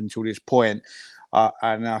that up until this point.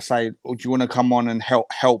 And I say, oh, do you want to come on and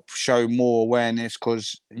help show more awareness,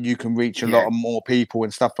 because you can reach a lot of more people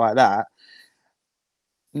and stuff like that?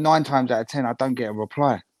 9 times out of 10, I don't get a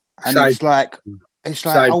reply. And it's like,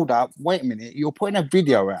 hold up, wait a minute. You're putting a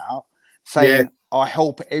video out saying, I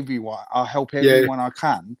help everyone. I help everyone I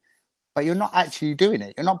can. But you're not actually doing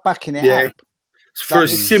it. You're not backing it up. For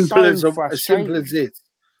as simple as it.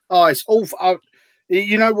 Oh, it's awful.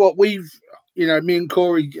 You know what? Me and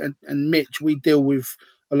Corey and Mitch, we deal with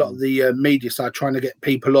a lot of the media side, trying to get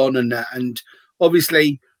people on and that. And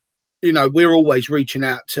obviously, we're always reaching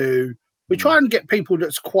out to. We try and get people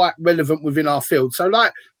that's quite relevant within our field. So,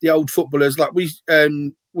 like the old footballers, like we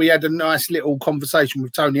had a nice little conversation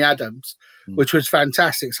with Tony Adams, which was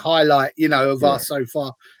fantastic. It's highlight, of us so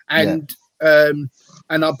far. And and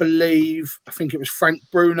I think it was Frank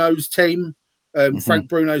Bruno's team. Frank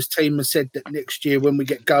Bruno's team has said that next year when we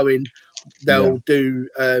get going, they'll do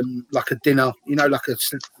like a dinner, like a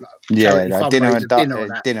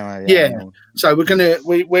dinner. So we're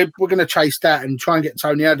gonna chase that and try and get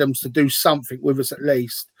Tony Adams to do something with us at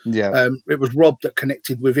least. It was Rob that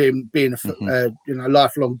connected with him, being a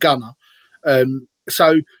lifelong gunner.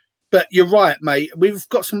 But you're right, mate. We've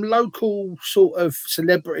got some local sort of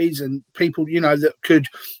celebrities and people, that could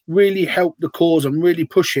really help the cause and really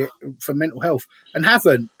push it for mental health, and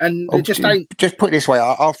haven't. And it just ain't. Just put it this way,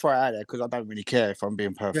 I'll throw it out there because I don't really care, if I'm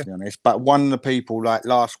being perfectly honest. But one of the people, like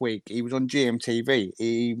last week, he was on GMTV.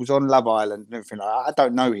 He was on Love Island and everything like that. I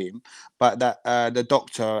don't know him, but that the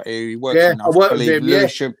doctor he works in, I believe,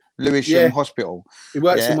 Lewisham Hospital. He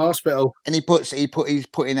works in the hospital, and he's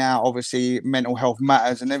putting out obviously mental health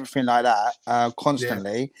matters and everything like that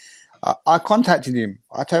constantly. I contacted him.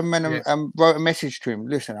 I told him and wrote a message to him.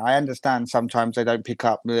 Listen, I understand sometimes they don't pick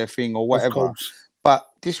up their thing or whatever, but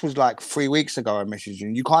this was like 3 weeks ago. I messaged you.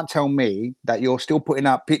 You can't tell me that you're still putting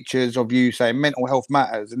up pictures of you saying mental health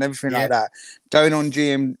matters and everything like that, going on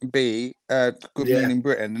GMB, Good Morning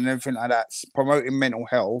Britain, and everything like that, promoting mental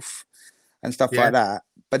health and stuff like that.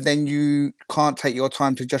 But then you can't take your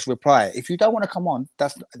time to just reply. If you don't want to come on,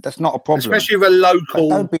 that's not a problem. Especially with a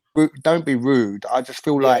local. Don't be rude. I just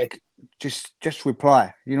feel like just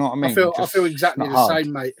reply. You know what I mean? I feel exactly the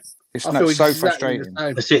same, mate. It's not so frustrating.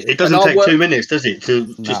 That's it. It doesn't take 2 minutes, does it,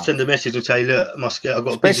 to just send a message and say, "Look, I've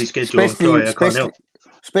got a busy schedule. I'm sorry, I can't help."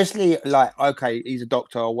 Especially like, okay, he's a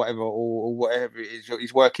doctor or whatever, or whatever it is.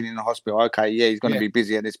 He's working in a hospital. Okay, he's going to be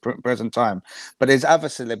busy at this present time. But there's other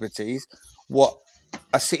celebrities what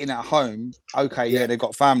are sitting at home. Okay, they've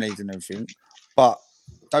got families and everything, but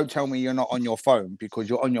don't tell me you're not on your phone, because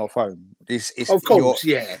you're on your phone. Of course,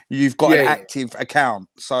 you've got an active account,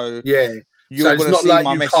 so you're going to see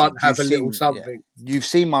my message. Can't have a little something. You've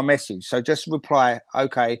seen my message, so just reply.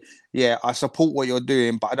 Okay, I support what you're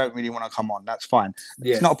doing, but I don't really want to come on. That's fine.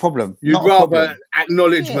 It's not a problem. You'd rather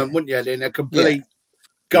acknowledgement, wouldn't you, than a complete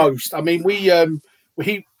ghost? I mean, we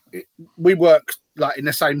work like in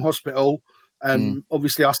the same hospital.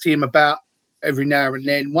 Obviously, I see him about every now and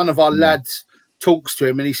then. One of our lads talks to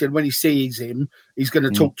him, and he said when he sees him, he's going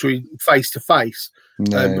to talk to him face to face,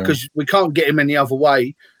 because we can't get him any other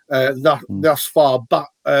way thus far. But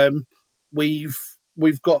we've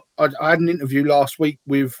got. I had an interview last week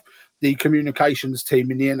with the communications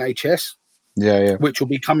team in the NHS, which will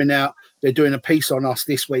be coming out. They're doing a piece on us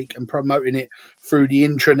this week and promoting it through the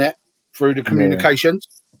intranet, through the communications.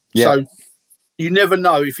 So you never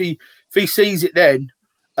know if he sees it then.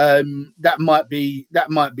 That might be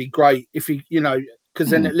great. If he, because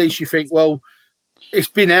then at least you think, well, it's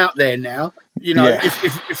been out there now. You know,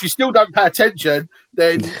 if you still don't pay attention,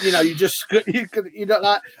 then you know you don't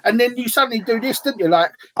like, and then you suddenly do this, didn't you?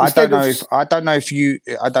 Like I don't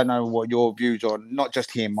know what your views on not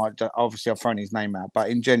just him. Obviously, I've thrown his name out, but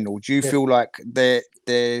in general, do you feel like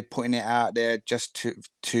they're putting it out there just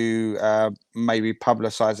to maybe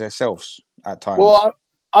publicise themselves at times? Well,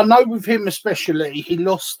 I know with him especially,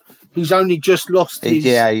 he's only just lost his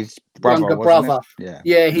younger brother.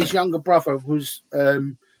 His younger brother was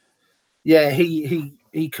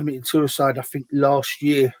he committed suicide, I think, last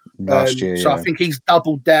year. So I think he's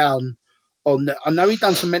doubled down on that. I know he'd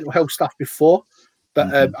done some mental health stuff before,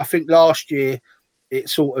 but I think last year it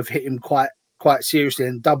sort of hit him quite seriously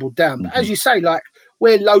and doubled down. But as you say, like,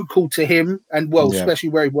 we're local to him, and especially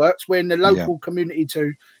where he works, we're in the local community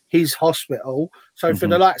to his hospital. So for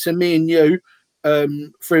the likes of me and you,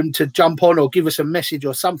 for him to jump on or give us a message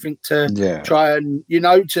or something to try and,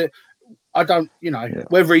 I don't,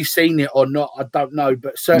 whether he's seen it or not, I don't know,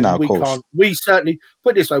 but certainly we certainly,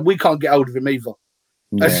 put it this way, we can't get hold of him either.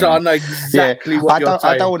 Yeah. So I know exactly what you're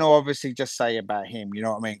saying. I don't want to obviously just say about him, you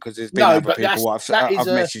know what I mean? Because there's been other people I've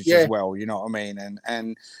messaged as well, you know what I mean?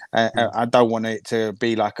 And I don't want it to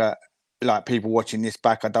be like people watching this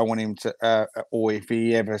back. I don't want him to, or if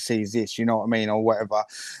he ever sees this, you know what I mean, or whatever.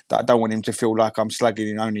 I don't want him to feel like I'm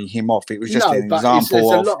slugging only him off. It was just an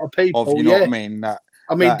example of a lot of people, you know what I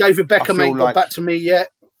mean. David Beckham ain't got back to me yet.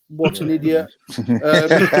 What an idiot!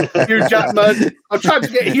 Hugh Jackman. I tried to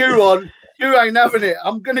get Hugh on. You ain't having it.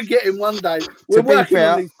 I'm gonna get him one day. We're working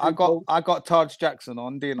on these people. I got Taj Jackson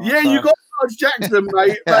on, didn't I? Yeah, you got Taj Jackson,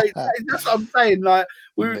 mate. That's what I'm saying. Like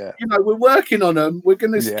we're working on them. We're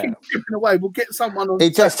gonna keep chipping away. We'll get someone on.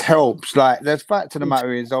 It just helps. Like the fact of the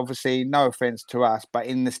matter is, obviously, no offense to us, but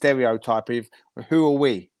in the stereotype of who are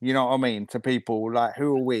we? You know what I mean? To people, like,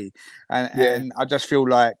 who are we? And I just feel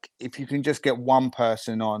like if you can just get one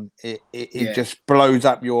person on, it just blows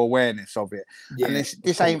up your awareness of it. Yeah, and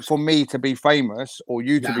this ain't for me to be famous or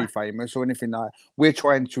you to be famous or anything like that. We're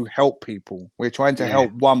trying to help people. We're trying to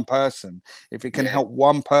help one person. If it can help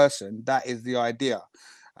one person, that is the idea.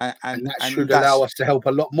 And that should allow us to help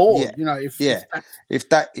a lot more. You know,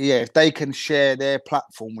 if they can share their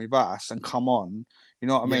platform with us and come on, you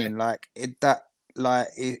know what I mean? Like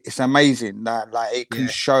it's amazing that like it can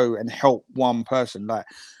show and help one person. Like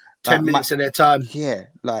 10 minutes of their time. Yeah,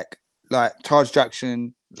 like Taj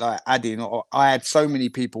Jackson, like adding, or I had so many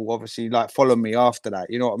people obviously like follow me after that,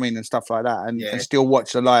 you know what I mean, and stuff like that, and still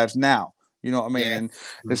watch the lives now, you know what I mean, and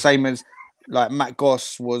the same as like Matt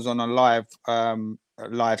Goss was on a live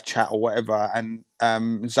chat or whatever, and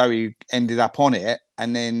Zoe ended up on it,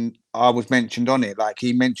 and then I was mentioned on it, like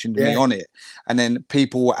he mentioned me on it, and then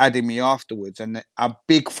people were adding me afterwards, and a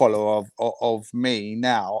big follower of me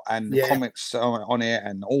now, and the comments on it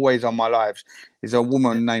and always on my lives is a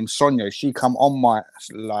woman named Sonia. She come on my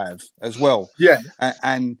live as well,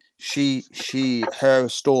 and her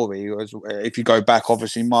story was, if you go back,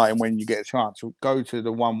 obviously Martin, when you get a chance, go to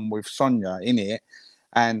the one with Sonia in it,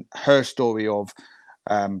 and her story of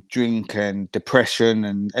drink and depression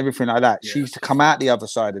and everything like that. She used to come out the other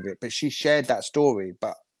side of it, but she shared that story.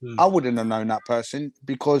 But I wouldn't have known that person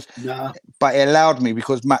but it allowed me,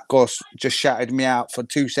 because Matt Goss just shouted me out for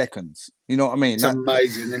 2 seconds. You know what I mean? It's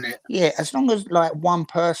amazing, isn't it? Yeah, as long as like one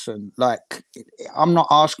person, like, I'm not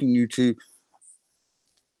asking you to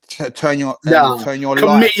turn your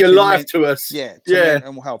commit your life to us.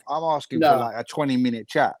 Mental health. I'm asking for like a 20-minute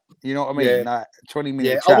chat. You know what I mean? Like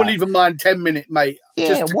 20-minute chat. I wouldn't even mind 10-minute, mate.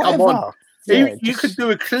 Just to come on. You could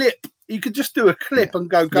do a clip. You could just do a clip and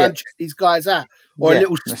go and check these guys out, or a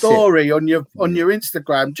little story on your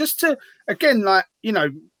Instagram, just to, again, like, you know,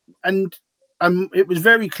 and it was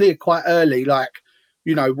very clear quite early, like,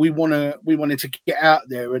 you know, we wanted to get out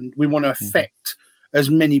there, and we want to affect as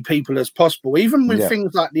many people as possible, even with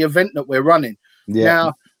things like the event that we're running.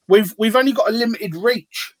 Now we've only got a limited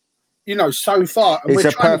reach, you know, so far. And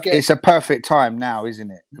it's a perfect time now, isn't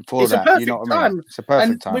it? It's a perfect time. It's a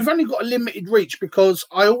perfect time. We've only got a limited reach, because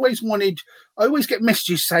I always get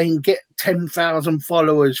messages saying get 10,000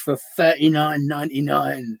 followers for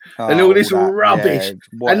 $39.99 and all this rubbish.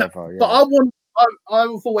 But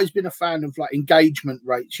I've always been a fan of like engagement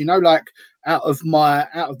rates, you know, like out of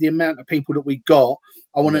the amount of people that we got,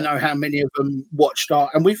 I want to know how many of them watched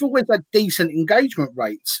and we've always had decent engagement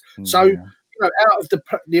rates. So, you know, out of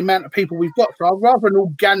the amount of people we've got, so I'd rather an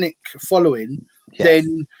organic following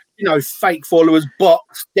than, you know, fake followers,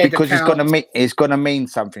 bots, dead because accounts. It's gonna mean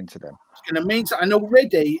something to them. It's gonna mean something. And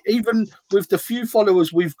already, even with the few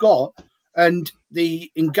followers we've got, and the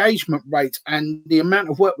engagement rate and the amount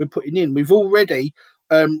of work we're putting in, we've already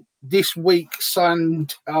this week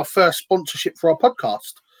signed our first sponsorship for our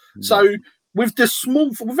podcast. So with the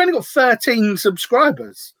we've only got 13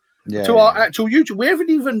 subscribers to our actual YouTube. We haven't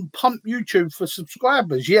even pumped YouTube for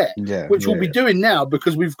subscribers yet, which we'll be doing now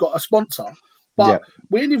because we've got a sponsor. But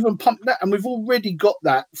we ain't even pumped that, and we've already got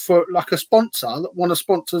that for like a sponsor that wants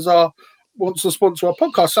to sponsor our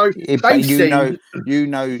podcast. So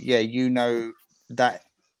you know that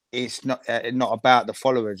it's not about the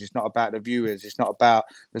followers, it's not about the viewers, it's not about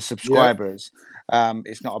the subscribers,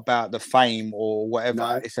 it's not about the fame or whatever.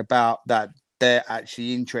 No. It's about that they're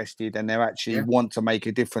actually interested and they're actually want to make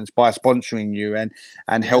a difference by sponsoring you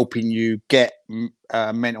and helping you get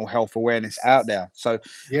mental health awareness out there. So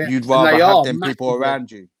you'd rather have them people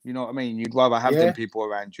around you. You know what I mean? You'd rather have them people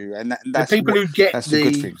around you, and that's the people who get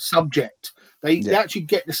the subject. They actually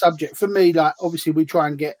get the subject. For me, like obviously, we try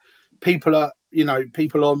and get people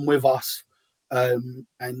on with us, and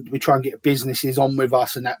we try and get businesses on with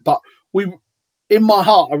us and that. But in my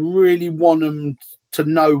heart, I really want them to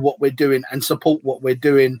know what we're doing and support what we're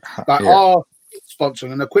doing. Like our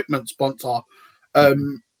sponsoring, an equipment sponsor,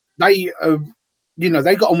 they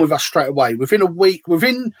got on with us straight away. Within a week,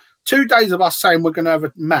 within 2 days of us saying we're going to have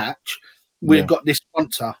a match, we got this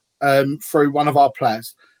sponsor through one of our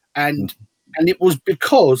players, and it was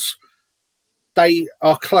because they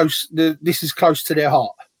are close. This is close to their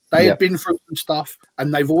heart. They have been through some stuff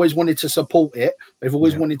and they've always wanted to support it. They've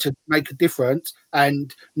always wanted to make a difference.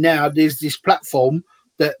 And now there's this platform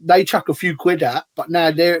that they chuck a few quid at, but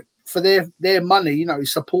now for their money,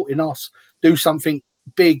 is supporting us do something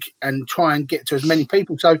big and try and get to as many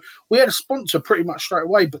people. So we had a sponsor pretty much straight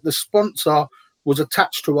away, but the sponsor was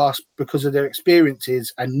attached to us because of their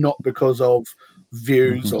experiences and not because of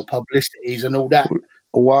views or publicities and all that.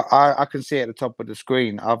 Well, I can see at the top of the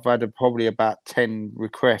screen, I've had probably about 10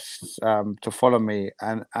 requests to follow me,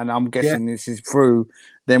 and I'm guessing this is through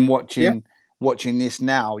them watching this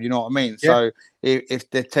now. You know what I mean? Yeah. So if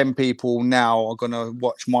the 10 people now are going to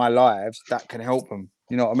watch my lives, that can help them.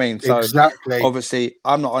 You know what I mean? So exactly. Obviously,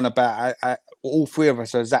 I'm not on about. All three of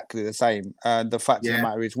us are exactly the same. The fact of the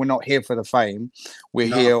matter is, we're not here for the fame.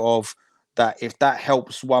 We're here of that. If that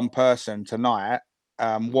helps one person tonight,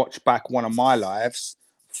 watch back one of my lives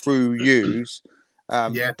through use,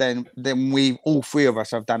 then we all three of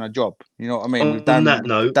us have done a job. You know what I mean? On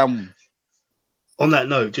that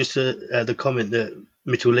note, just the comment that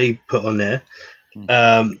Mitchell Lee put on there,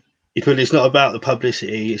 he put it's not about the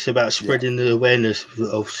publicity; it's about spreading the awareness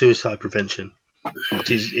of suicide prevention, which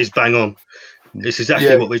is bang on. It's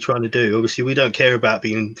exactly what we're trying to do. Obviously, we don't care about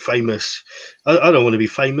being famous. I don't want to be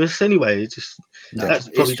famous anyway. That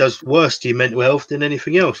probably does worse to your mental health than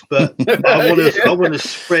anything else. But I want to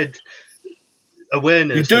spread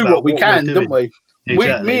awareness. We do what we can, don't we?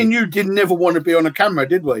 Exactly. Me and you didn't never want to be on a camera,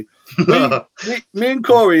 did we? Me and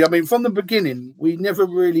Corey. I mean, from the beginning, we knew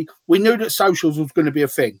that socials was going to be a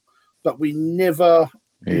thing, but we never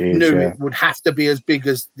knew it would have to be as big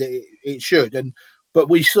as it should. But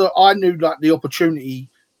I knew like the opportunity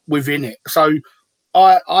within it. So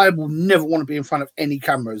I will never want to be in front of any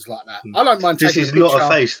cameras like that. I don't mind taking a picture. This is not a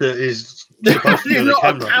face that is supposed to be on the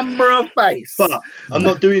camera. A camera face. But I'm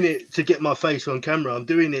not doing it to get my face on camera. I'm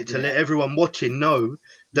doing it to let everyone watching know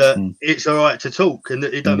that it's all right to talk and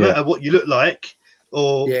that it don't matter what you look like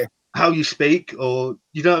or how you speak or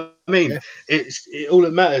you know what I mean. All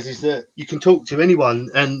that matters is that you can talk to anyone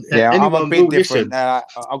and anyone I'm a bit will different. Listen.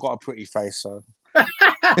 I've got a pretty face, so.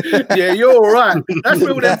 You're all right. That's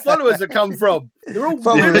where all them followers have come from. They're all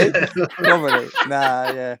probably.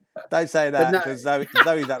 Nah, don't say that because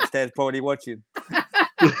Zoe's upstairs probably watching.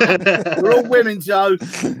 We're all women, Joe.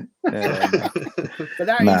 But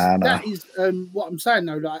that is what I'm saying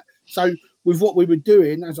though. Like, so with what we were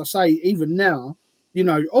doing, as I say, even now,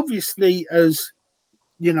 obviously as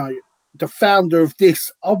the founder of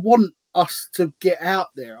this, I want us to get out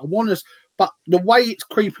there. I want us, but the way it's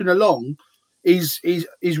creeping along is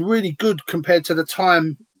really good compared to the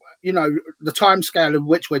time, the time scale in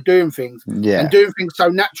which we're doing things and doing things so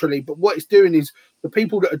naturally. But what it's doing is the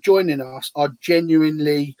people that are joining us are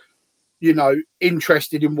genuinely,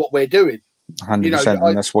 interested in what we're doing. 100%,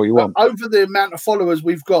 and that's what you want. Over the amount of followers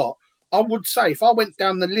we've got, I would say if I went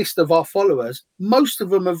down the list of our followers, most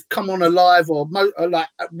of them have come on a live or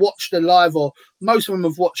watched a live, or most of them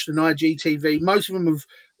have watched an IGTV. Most of them have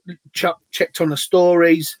checked on the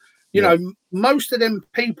stories. Most of them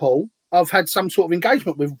people I've had some sort of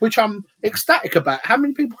engagement with, which I'm ecstatic about. How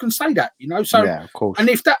many people can say that? So of course. And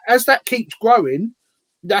if as that keeps growing,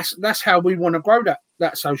 that's how we want to grow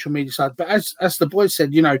that social media side. But as the boys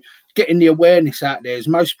said, getting the awareness out there is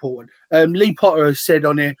most important. Lee Potter has said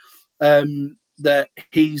on here that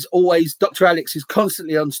he's always, Dr. Alex is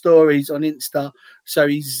constantly on stories on Insta, so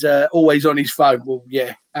he's always on his phone. Well,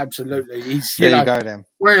 yeah, absolutely. He's there you go then.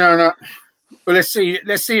 Well, let's see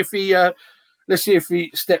if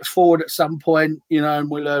he steps forward at some point, and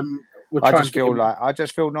we'll I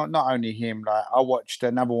just feel not only him. Like, I watched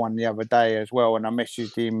another one the other day as well, and I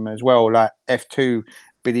messaged him as well. Like F2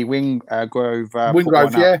 Billy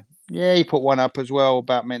Wingrove, yeah, he put one up as well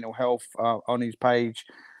about mental health on his page,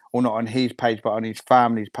 or not on his page, but on his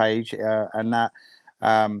family's page, and that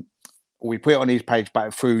we put it on his page,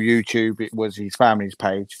 but through YouTube it was his family's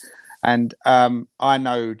page. And I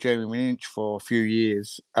know Jeremy Lynch for a few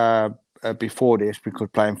years before this, because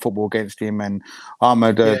playing football against him, and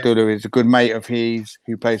Ahmed Abdullah is a good mate of his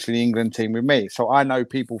who plays for the England team with me. So I know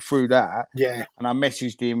people through that. Yeah. And I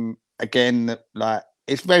messaged him again, like,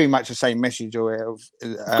 it's very much the same message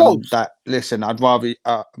that, listen, I'd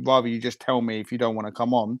rather you just tell me if you don't want to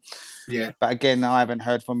come on. Yeah. But again, I haven't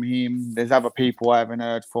heard from him. There's other people I haven't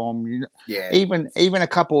heard from. Yeah. Even a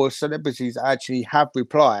couple of celebrities actually have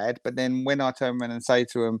replied, but then when I turn around and say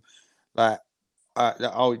to them, like,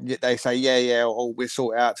 they say, yeah, or we'll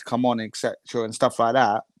sort it out to come on, etc., and stuff like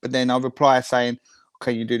that. But then I reply saying,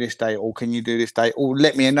 can you do this date, or can you do this date, or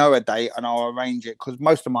let me know a date and I'll arrange it, because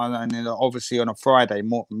most of mine are obviously on a Friday,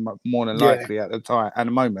 more than likely at the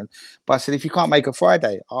moment. But I said, if you can't make a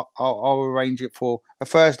Friday, I'll arrange it for a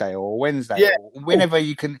Thursday or a Wednesday, or whenever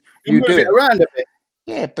you can. You do it around a bit.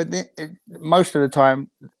 Yeah, but most of the time,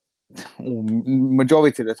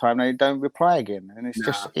 majority of the time, they don't reply again, and it's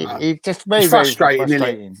just very frustrating. Very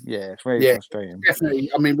frustrating. Yeah, it's very frustrating. Definitely.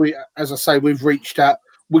 I mean, we've reached out.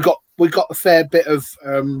 We got a fair bit of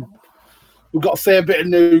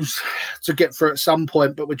news to get through at some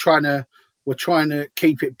point, but we're trying to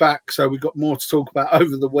keep it back, so we've got more to talk about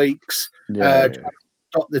over the weeks. Dot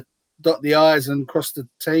the I's and cross the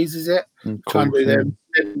T's, is it? Try and do them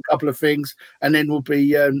a couple of things, and then we'll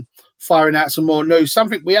be firing out some more news.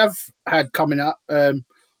 Something we have had coming up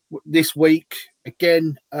this week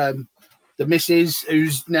again. The missus,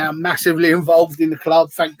 who's now massively involved in the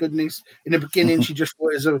club, thank goodness. In the beginning, she just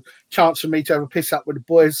thought it was a chance for me to have a piss up with the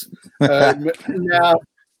boys.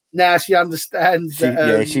 Now she understands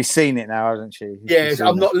that. She's seen it now, hasn't she? Yes,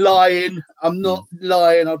 I'm not lying. I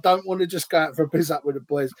don't want to just go out for a piss up with the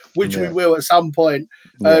boys, which we will at some point.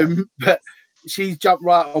 But she's jumped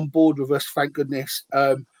right on board with us, thank goodness.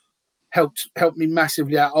 Helped me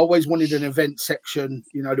massively out. I always wanted an event section,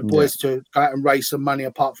 the boys to go out and raise some money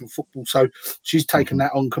apart from football. So she's taken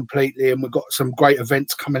that on completely, and we've got some great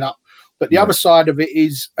events coming up. But the other side of it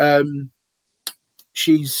is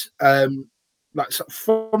she's like,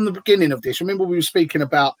 from the beginning of this, remember we were speaking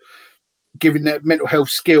about giving their mental health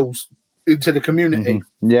skills into the community.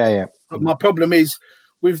 But my problem is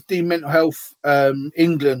with the mental health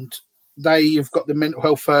England, they have got the mental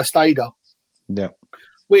health first aider.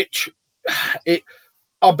 Which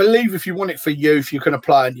I believe if you want it for youth, you can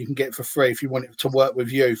apply and you can get it for free if you want it to work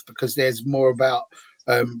with youth, because there's more about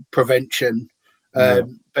prevention. But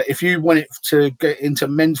if you want it to get into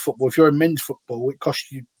men's football, if you're in men's football, it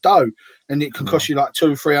costs you dough, and it can cost you like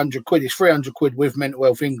 £200-300. It's £300 with Mental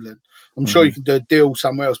Health England. I'm sure you can do a deal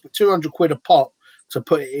somewhere else, but £200 a pop to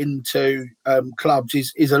put it into clubs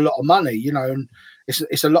is a lot of money, and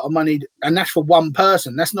it's a lot of money, and that's for one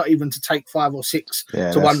person. That's not even to take 5 or 6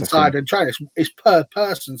 to one side and train. It's per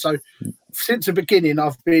person. So since the beginning,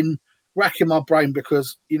 I've been racking my brain,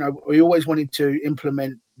 because we always wanted to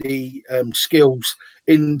implement the skills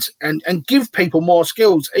and give people more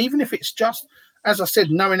skills, even if it's just, as I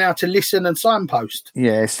said, knowing how to listen and signpost.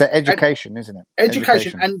 Yeah, it's the education, isn't it?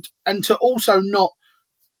 Education. And to also not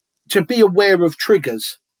to be aware of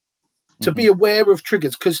triggers. To be aware of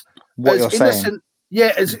triggers, because what you're saying.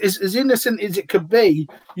 Yeah, as innocent as it could be,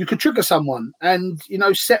 you could trigger someone and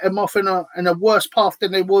set them off in a worse path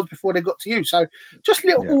than they was before they got to you. So just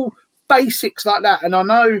little basics like that. And I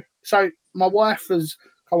know, so my wife has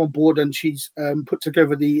come on board, and she's put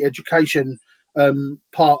together the education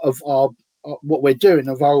part of our what we're doing,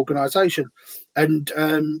 of our organisation, and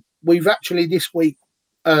we've actually this week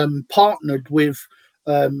partnered with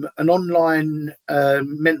an online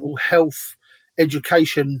mental health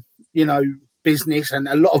education, business, and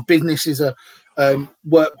a lot of businesses are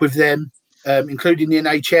work with them, including the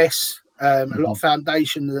NHS, a lot of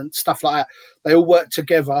foundations and stuff like that. They all work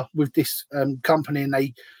together with this company,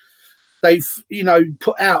 and they've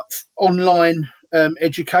put out online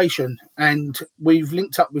education, and we've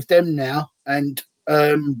linked up with them now, and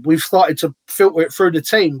we've started to filter it through the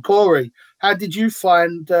team. Corey, how did you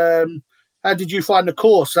find the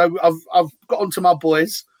course? So I've got onto my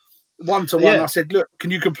boys one-to-one. I said, look,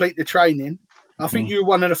 can you complete the training? I think you were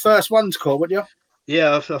one of the first ones, Cor, weren't you?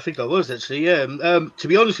 Yeah, I think I was actually. Yeah. To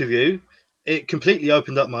be honest with you, it completely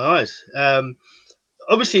opened up my eyes.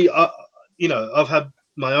 Obviously, I've had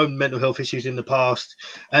my own mental health issues in the past,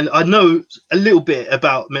 and I know a little bit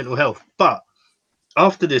about mental health. But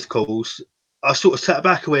after this course, I sort of sat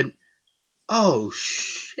back and went, "Oh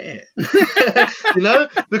shit,"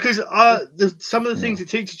 because some of the things it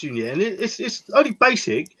teaches you, and it's only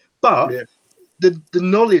basic, but the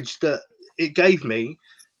knowledge that it gave me,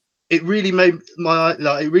 it really made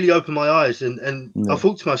it really opened my eyes, and I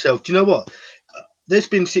thought to myself, do you know what? There's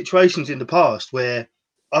been situations in the past where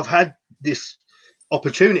I've had this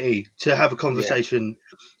opportunity to have a conversation,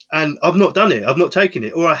 and I've not done it. I've not taken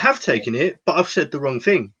it, or I have taken it, but I've said the wrong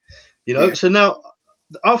thing. So now,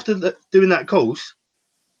 after doing that course,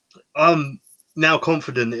 I'm now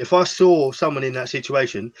confident that if I saw someone in that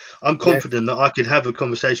situation, I'm confident that I could have a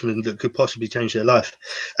conversation with them that could possibly change their life,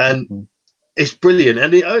 and it's brilliant.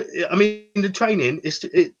 And the training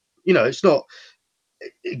it's not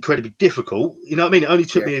incredibly difficult. You know what I mean? It only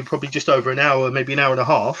took me probably just over an hour, maybe an hour and a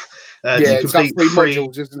half to complete like three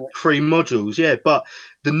modules, isn't it? 3 modules, yeah. But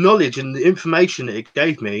the knowledge and the information that it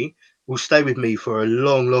gave me will stay with me for a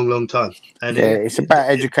long time. And it's about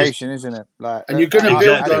education, isn't it? Like, and you're going to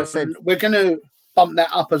build. We're going to bump that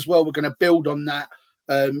up as well. We're going to build on that.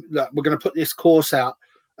 We're going to put this course out,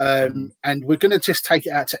 and we're going to just take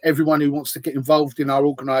it out to everyone who wants to get involved in our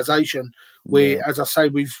organisation. As I say,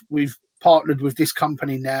 we've partnered with this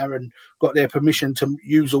company now and got their permission to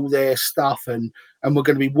use all their stuff, and we're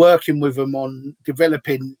going to be working with them on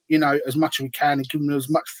developing, as much as we can and giving them as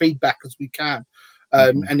much feedback as we can.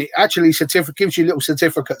 And it actually gives you little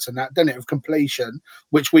certificates and that, doesn't it, of completion,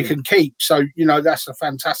 which we can keep. So, that's a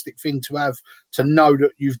fantastic thing to have, to know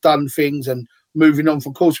that you've done things. And moving on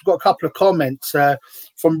from course, we've got a couple of comments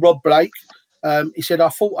from Rob Blake. He said, I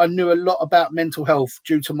thought I knew a lot about mental health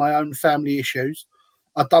due to my own family issues.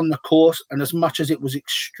 I've done the course, and as much as it was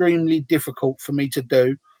extremely difficult for me to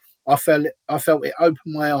do, I felt it opened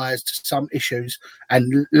my eyes to some issues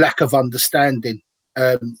and lack of understanding.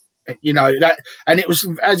 That, and it was,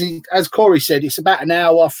 as Corey said, it's about an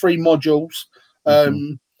hour, 3 modules.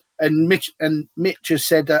 And Mitch has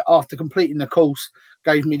said that after completing the course,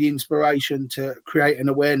 gave me the inspiration to create an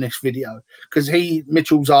awareness video, because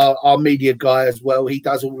Mitchell's our media guy as well. He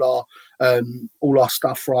does all our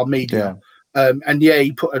stuff for our media.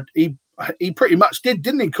 He pretty much did,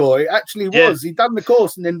 didn't he, Corey? It actually was. He done the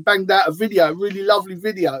course and then banged out a video, a really lovely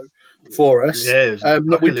video for us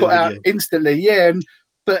that we put out instantly.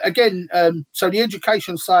 But again, so the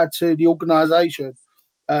education side to the organisation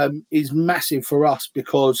is massive for us,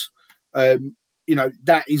 because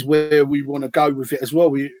that is where we want to go with it as well.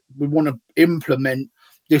 We want to implement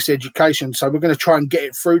this education, so we're going to try and get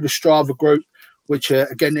it through the Strava group, which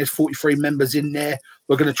again, there's 43 members in there.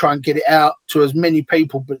 We're going to try and get it out to as many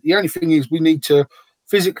people, but the only thing is we need to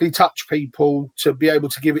physically touch people to be able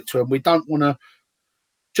to give it to them. We don't want to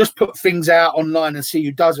just put things out online and see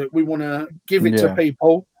who does it. We want to give it to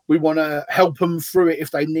people. We want to help them through it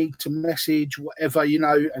if they need to message, whatever,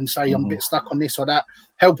 and say, I'm a bit stuck on this or that.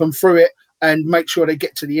 Help them through it and make sure they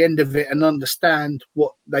get to the end of it and understand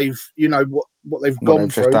what they've, what they've gone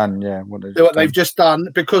through. What they've just done,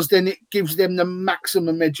 because then it gives them the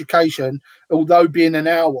maximum education. Although being an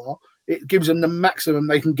hour, it gives them the maximum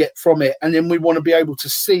they can get from it. And then we want to be able to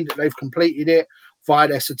see that they've completed it via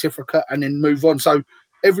their certificate and then move on. So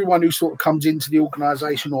everyone who sort of comes into the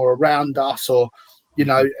organisation or around us, or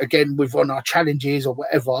again, on our challenges or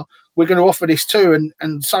whatever, we're going to offer this too.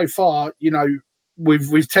 And so far,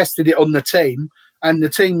 we've tested it on the team, and the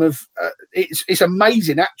team have it's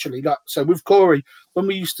amazing actually. Like, so with Corey, when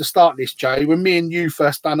we used to start this, Jay, when me and you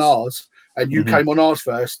first done ours, and you came on ours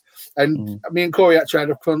first, and me and Corey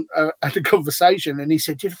actually had a conversation, and he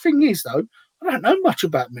said, the thing is though, I don't know much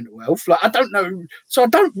about mental health. Like, I don't know, so I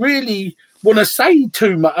don't really want to say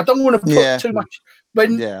too much. I don't want to put too much. But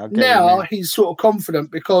now he's sort of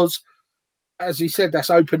confident, because, as he said,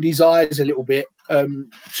 that's opened his eyes a little bit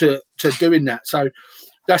to doing that. So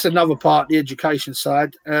that's another part, the education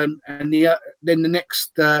side. And then the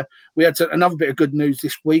next, we had another bit of good news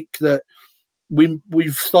this week, that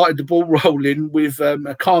we've started the ball rolling with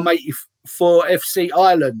a Calm 84 FC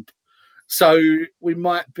Ireland. So we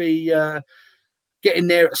might be getting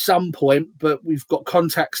there at some point, but we've got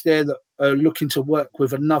contacts there that are looking to work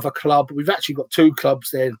with another club. We've actually got 2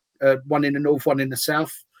 clubs there, one in the north, one in the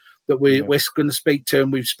south, that we're going to speak to,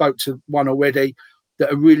 and we've spoke to one already,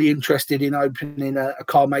 that are really interested in opening a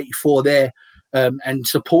Calm 84 there, and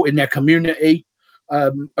supporting their community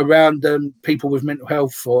around people with mental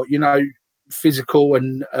health, or physical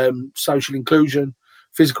and social inclusion,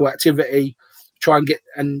 physical activity, try and get,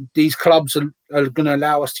 and these clubs are going to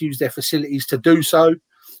allow us to use their facilities to do so,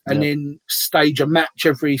 and then stage a match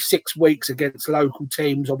every 6 weeks against local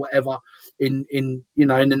teams or whatever in in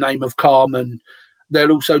the name of calm. And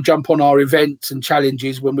they'll also jump on our events and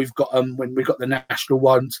challenges when we've got the national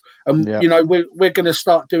ones. And we're going to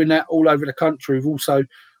start doing that all over the country. We've also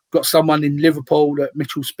got someone in Liverpool that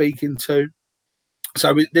Mitchell's speaking to.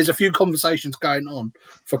 So there's a few conversations going on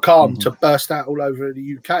for Calm to burst out all over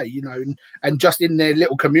the UK, and just in their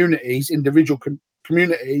little communities, individual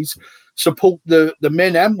communities, support the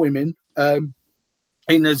men and women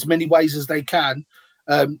in as many ways as they can,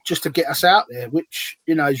 just to get us out there, which,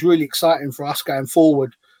 is really exciting for us going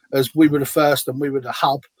forward, as we were the first and we were the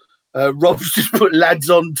hub. Rob's just put lads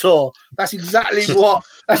on tour. That's exactly what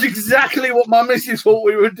my missus thought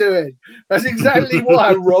we were doing. That's exactly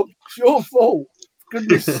why, Rob. It's your fault.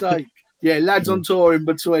 Goodness sake. Yeah, lads on tour in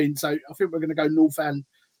between. So I think we're going to go north and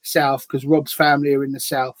south, because Rob's family are in the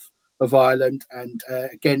south of Ireland. And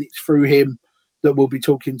again, it's through him that we'll be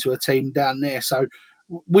talking to a team down there. So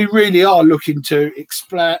we really are looking to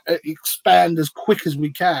expand as quick as we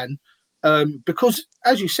can, because,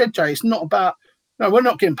 as you said, Jay, it's not about, no, we're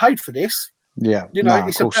not getting paid for this. Yeah.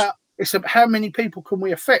 It's about how many people can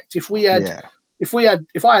we affect. If I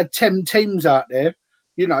had 10 teams out there,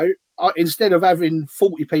 instead of having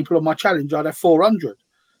 40 people on my challenge, I'd have 400.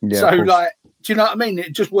 Yeah, so, do you know what I mean?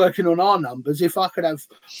 It just working on our numbers. If I could have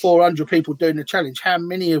 400 people doing the challenge, how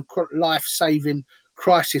many of life-saving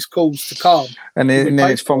crisis calls to Calm? And then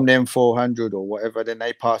it's from them 400 or whatever. Then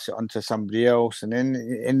they pass it on to somebody else, and then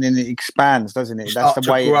it expands, doesn't it? That's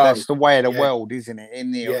the way. That's the way of the world, isn't it?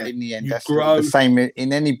 In the end, that's the same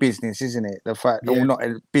in any business, isn't it? The fact, or not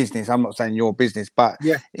a business. I'm not saying your business, but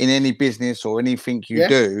in any business or anything you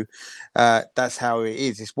do, that's how it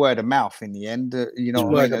is. It's word of mouth in the end. You know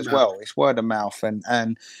what I mean? As well, it's word of mouth,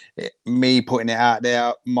 and me putting it out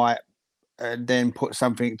there might then put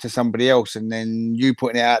something to somebody else, and then you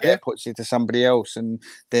putting it out there puts it to somebody else, and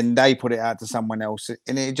then they put it out to someone else,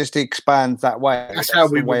 and it just expands that way. That's how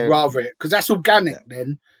we would rather it, because that's organic.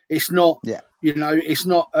 Then it's not, it's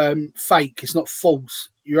not fake, it's not false.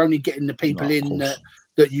 You're only getting the people in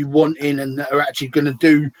that you want in, and that are actually going to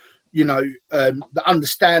do, that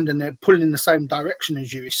understand, and they're pulling in the same direction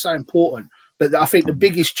as you. It's so important. But I think the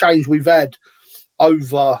biggest change we've had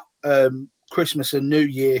over Christmas and New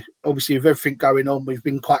Year, obviously with everything going on, we've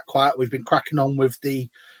been quite quiet. We've been cracking on with the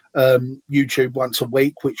YouTube once a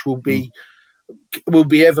week, which will be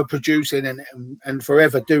ever producing and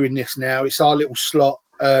forever doing this now. It's our little slot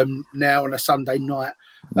now on a Sunday night.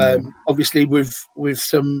 Obviously with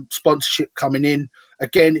some sponsorship coming in,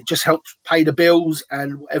 again, it just helps pay the bills,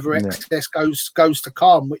 and whatever excess goes to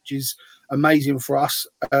Calm, which is amazing for us.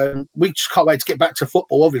 We just can't wait to get back to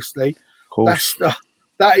football, obviously. That's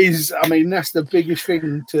the biggest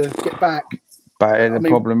thing, to get back. But the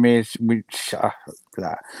problem is,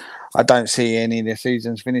 I don't see any of the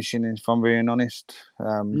seasons finishing, if I'm being honest.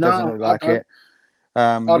 Doesn't look like it.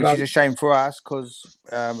 Which is a shame for us, because,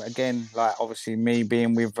 again, obviously me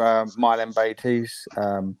being with Milan Beatties,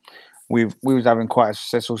 we was having quite a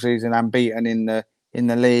successful season, unbeaten in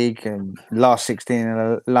the league, and last 16 in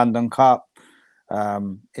the London Cup.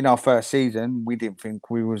 In our first season, we didn't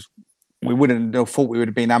think we wouldn't have thought we would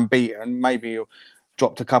have been unbeaten. Maybe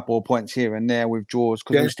dropped a couple of points here and there with draws,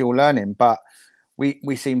 because we're still learning. But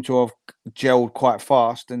we seem to have gelled quite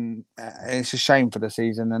fast, and it's a shame for the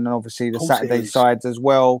season. And obviously the Saturday sides as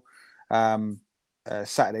well.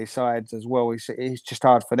 It's just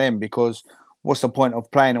hard for them, because what's the point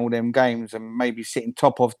of playing all them games and maybe sitting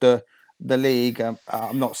top of the league?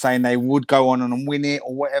 I'm not saying they would go on and win it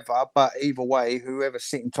or whatever, but either way, whoever's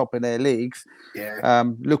sitting top of their leagues,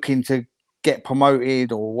 looking to get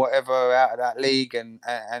promoted or whatever out of that league, and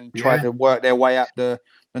try to work their way up the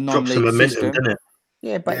non-league system.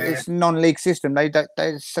 Yeah, but it's non-league system. They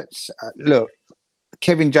look.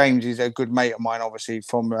 Kevin James is a good mate of mine, obviously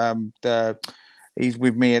from he's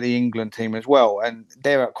with me at the England team as well, and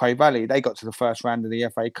they're at Cray Valley. They got to the first round of the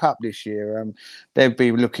FA Cup this year. They'd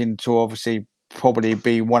be looking to obviously probably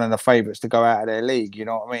be one of the favourites to go out of their league. You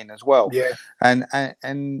know what I mean, as well. Yeah.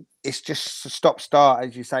 And it's just a stop-start,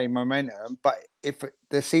 as you say, momentum. But if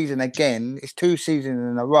the season again, it's 2 seasons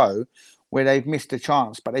in a row where they've missed a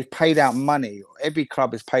chance, but they've paid out money. Every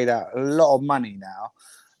club has paid out a lot of money now,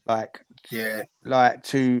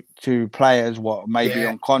 to players,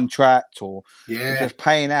 on contract, or just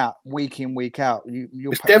paying out week in, week out.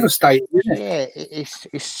 It's devastating, isn't it? Yeah,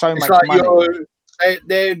 it's so much money.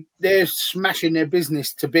 they're smashing their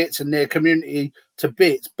business to bits and their community to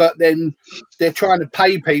bits, but then they're trying to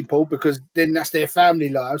pay people because then that's their family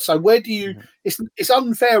life. So where do you? It's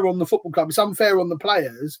unfair on the football club. It's unfair on the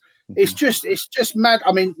players. It's just mad.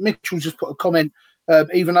 I mean, Mitchell just put a comment.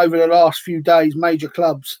 Even over the last few days, major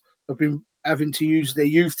clubs have been having to use their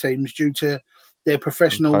youth teams due to their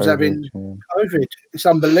professionals having COVID. It's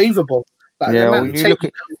unbelievable. Like, well, you look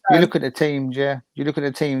at the teams, you look at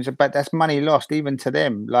the teams, but that's money lost even to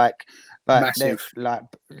them. Like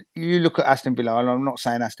you look at Aston Villa, and I'm not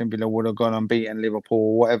saying Aston Villa would have gone and beaten Liverpool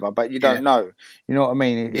or whatever, but you don't know. You know what I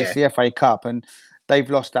mean? It's the FA Cup, and they've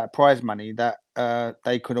lost that prize money that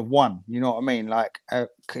they could have won. You know what I mean? Like,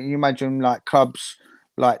 can you imagine like clubs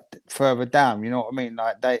like further down? You know what I mean?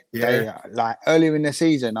 Like they like earlier in the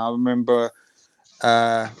season, I remember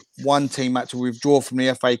one team had to withdraw from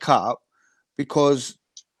the FA Cup because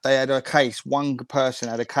they had one person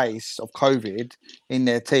had a case of COVID in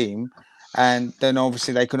their team, and then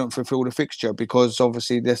obviously they couldn't fulfill the fixture because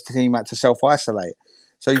obviously this team had to self-isolate.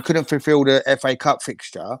 So you couldn't fulfill the FA Cup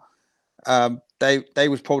fixture. They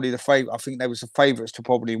was probably the favourite. I think they was the favourites to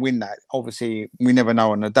probably win that. Obviously, we never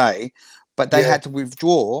know on the day, but they had to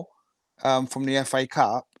withdraw from the FA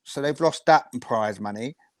Cup, so they've lost that prize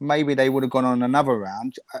money. Maybe they would have gone on another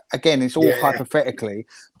round. Again, it's all hypothetically,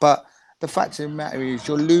 but the fact of the matter is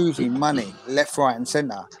you're losing money left, right, and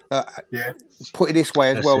centre. Put it this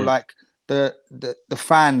way as well, like the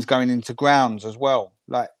fans going into grounds as well.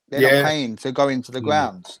 Like they're not paying to go into the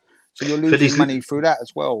grounds. So you're losing money through that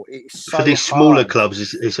as well. It's so for these smaller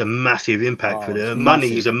clubs, it's a massive impact for them.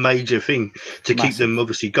 Money is a major thing to keep them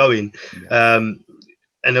obviously going.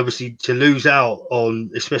 And obviously to lose out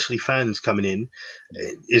on, especially fans coming in,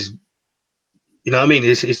 is, you know what I mean?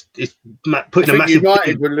 It's putting a massive.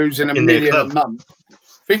 United were losing $1 million a month. I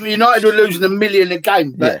think United were losing $1 million a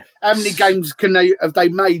game. But how many games have they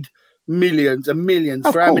made millions and millions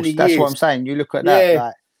for how many years? That's what I'm saying. You look at that.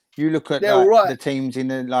 Like, you look at the teams in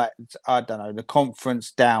the I don't know, the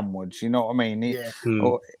conference downwards. You know what I mean?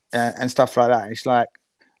 And stuff like that. It's like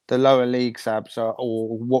the lower league subs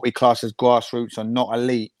or what we class as grassroots are not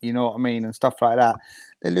elite. You know what I mean? And stuff like that.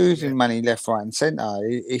 They're losing money left, right, and centre.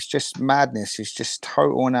 It's just madness. It's just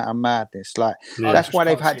total and utter madness. Like that's why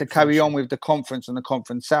they've had to carry on with the conference and the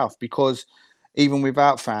Conference South, because even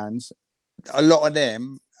without fans, a lot of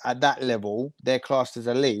them at that level, they're classed as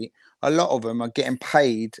elite. A lot of them are getting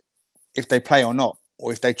paid if they play or not,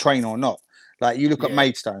 or if they train or not. Like you look at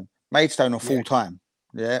Maidstone. Maidstone are full time.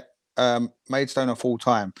 Maidstone are full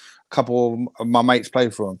time. A couple of my mates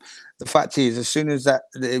play for them. The fact is, as soon as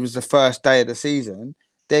it was the first day of the season,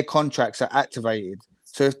 their contracts are activated.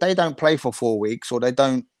 So if they don't play for 4 weeks or they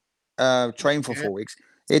don't train for 4 weeks,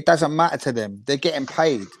 it doesn't matter to them. They're getting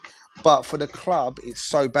paid. But for the club, it's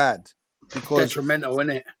so bad. Because detrimental,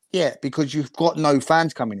 isn't it? Yeah, because you've got no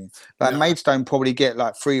fans coming in. Like Maidstone probably get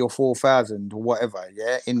like 3,000 or 4,000 or whatever,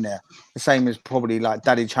 in there. The same as probably like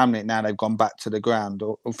Dulwich Hamlet now they've gone back to the ground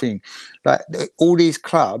or thing. Like all these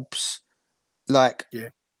clubs,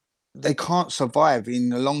 they can't survive in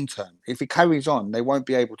the long term. If it carries on, they won't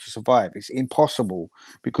be able to survive. It's impossible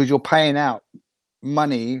because you're paying out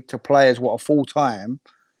money to players what are full time,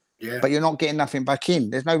 but you're not getting nothing back in.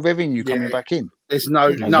 There's no revenue coming back in. There's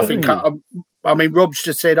nothing. I mean, Rob's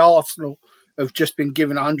just said Arsenal have just been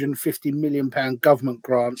given £150 million government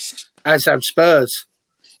grants, as have Spurs.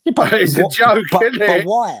 Yeah, but it's a joke, isn't it? But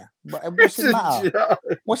why? What's it matter?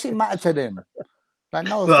 What's it matter to them? Like,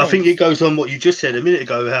 no well, I think it goes on what you just said a minute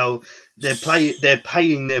ago, how they're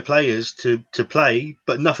paying their players to play,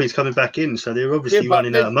 but nothing's coming back in, so they're obviously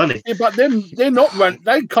running out of money. Yeah, but they're not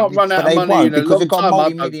they can't run out of money in a because long they've got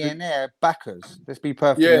time, multi-millionaire backers. Let's be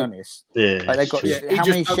perfectly honest. Yeah, like they've got how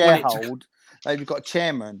many shareholders? Like you've got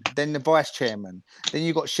chairman, then the vice chairman, then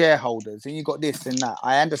you've got shareholders, then you've got this and that.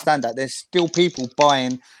 I understand that there's still people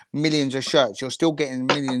buying millions of shirts. You're still getting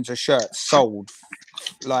millions of shirts sold,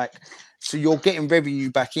 so you're getting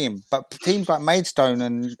revenue back in. But teams like Maidstone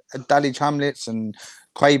and Dulwich Hamlets and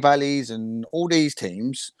Cray Valleys and all these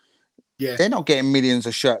teams, they're not getting millions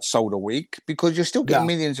of shirts sold a week because you're still getting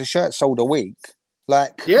millions of shirts sold a week.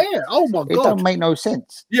 Like, oh my god, it don't make no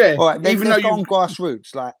sense. Yeah, all right, even though you're on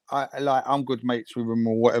grassroots, I'm good mates with them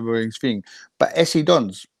or whatever his thing. But SE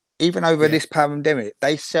Dons, even over this pandemic,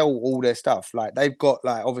 they sell all their stuff. Like they've got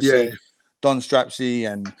obviously Don Strapsy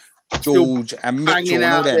and George and Mitchell and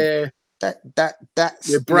all them. That's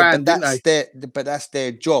their brand, but that's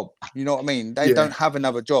their job. You know what I mean? They don't have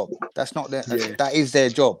another job. That's not their. That is their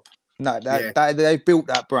job. No, they built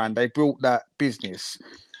that brand. They built that business.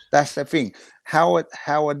 That's the thing. How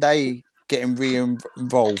are they getting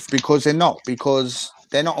re-involved? Because they're not. Because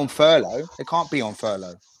they're not on furlough. They can't be on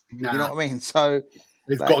furlough. Nah. You know what I mean? So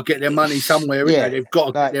they've got to get their money somewhere, haven't they? They've got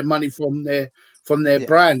to get their money from their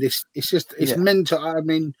brand. It's mental. I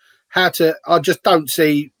mean, I just don't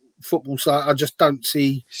see football side. I just don't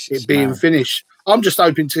see it being finished. I'm just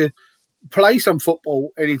hoping to play some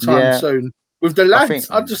football anytime soon with the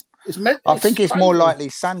lads. I think it's more likely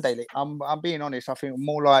Sunday League. I'm being honest. I think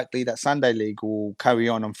more likely that Sunday League will carry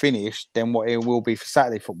on and finish than what it will be for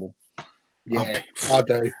Saturday football. Yeah, I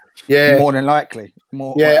do. Yeah, more than likely.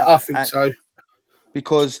 I think so.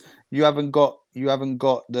 Because you haven't got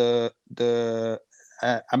the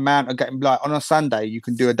amount of getting, like on a Sunday you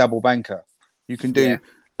can do a double banker. You can do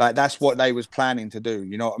like that's what they was planning to do.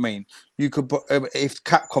 You know what I mean? You could put, if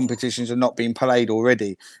cup competitions are not being played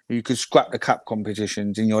already, you could scrap the cup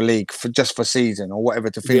competitions in your league for season or whatever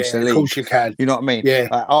to finish the league. Of course you can. You know what I mean? Yeah.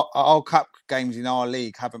 Like our cup games in our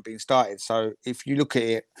league haven't been started, so if you look at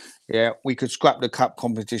it, we could scrap the cup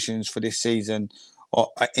competitions for this season or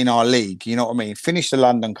in our league. You know what I mean? Finish the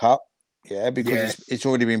London Cup, because it's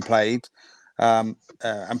already been played.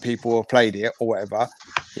 And people have played it or whatever,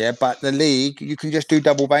 but the league you can just do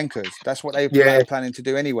double bankers. That's what they're planning to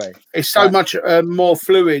do anyway. It's so much more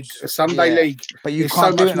fluid a Sunday league, but you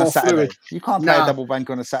can't do it on a Saturday. Fluid. You can't play a double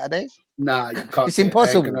banker on a Saturday. No, you can't. It's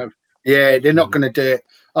impossible. They're not going to do it.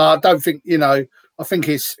 I don't think I think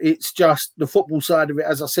it's just the football side of it.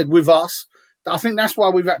 As I said, with us, I think that's why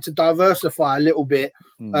we've had to diversify a little bit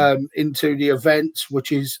into the events,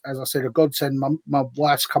 which is, as I said, a godsend. My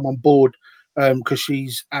wife's come on board because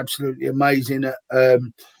she's absolutely amazing at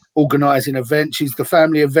organising events. She's the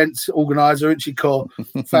family events organizer, isn't she, Cor?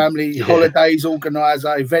 Family holidays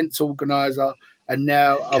organizer, events organizer, and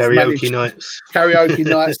now karaoke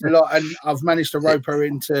nights a lot, and I've managed to rope her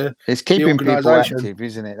into. It's keeping people active,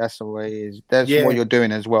 isn't it? That's the way it is. That's what you're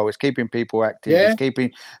doing as well. It's keeping people active. It's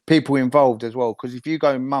keeping people involved as well. Because if you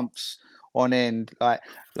go months on end, like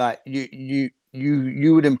you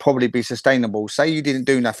wouldn't probably be sustainable. Say you didn't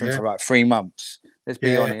do nothing for like 3 months. Let's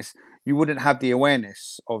be honest. You wouldn't have the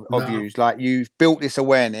awareness of yous. Like you've built this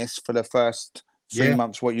awareness for the first 3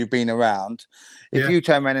 months what you've been around. If you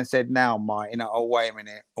turn around and said, now, Mike, wait a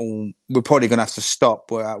minute, we're probably gonna have to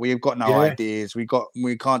stop. We've got no ideas. We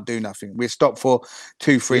can't do nothing. We stop for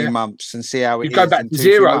 2-3 months and see how it is. You go back to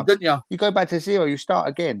zero, didn't you? You go back to zero. You start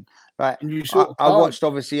again. Like I watched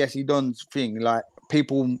obviously SE Don's thing. Like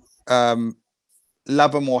people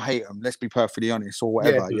love them or hate them. Let's be perfectly honest, or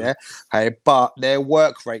whatever. Hey, but their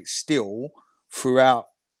work rate still throughout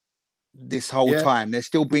this whole time, they're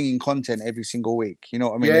still bringing content every single week. You know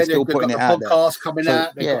what I mean? They're still putting it out there. Podcasts coming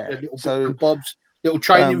out. They've got their little bobs, little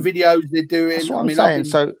training videos they're doing. That's what I'm saying.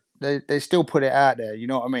 So they still put it out there. You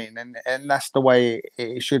know what I mean? And that's the way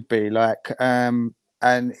it should be. Like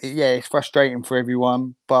and it's frustrating for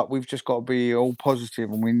everyone, but we've just got to be all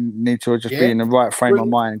positive, and we need to just be in the right frame of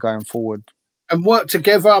mind going forward and work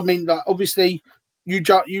together. I mean, like obviously. You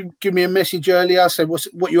give me a message earlier. I said,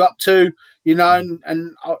 what you up to?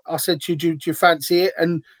 And I said to you, do you fancy it?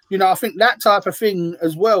 And I think that type of thing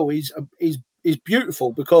as well is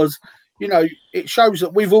beautiful because it shows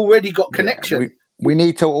that we've already got connection. We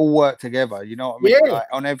need to all work together. You know what I mean? Like,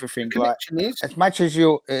 on everything. As much as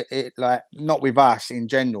you're like not with us in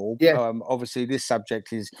general. Obviously, this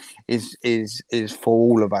subject is for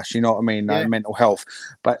all of us. You know what I mean? Like mental health,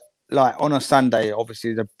 but. Like on a Sunday,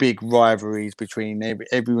 obviously the big rivalries between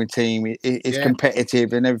every team. It's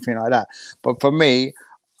competitive and everything like that. But for me,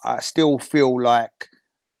 I still feel like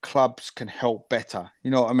clubs can help better.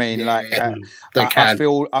 You know what I mean? They can.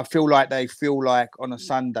 I feel like they feel like on a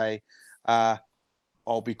Sunday,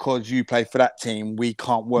 because you play for that team, we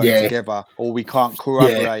can't work together or we can't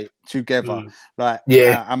collaborate together.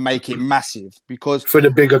 And make it massive because for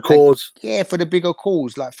the bigger cause. For the bigger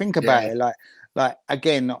cause. Like think about it. Like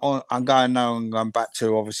again, I'm going back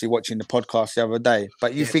to obviously watching the podcast the other day.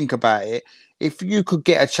 But you think about it, if you could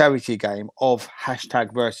get a charity game of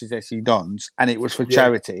 # versus SE Dons and it was for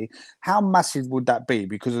charity, how massive would that be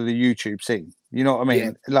because of the YouTube scene? You know what I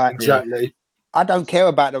mean? Exactly. I don't care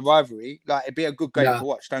about the rivalry. Like it'd be a good game to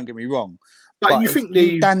watch. Don't get me wrong. But you think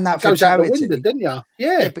you've done that for charity, didn't you?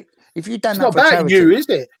 Yeah. But if you've done it's that not for about charity, you, is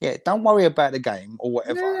it? Yeah. Don't worry about the game or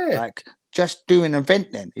whatever. Like. Just do an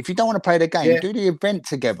event then. If you don't want to play the game, do the event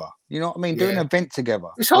together. You know what I mean? Do an event together.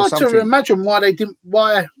 It's hard to imagine why they didn't.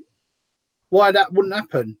 Why that wouldn't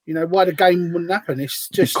happen? Why the game wouldn't happen? It's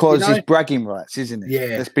just because it's bragging rights, isn't it?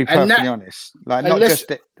 Yeah. Let's be perfectly honest. Like not just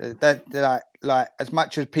that. Like as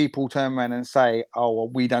much as people turn around and say, "Oh, well,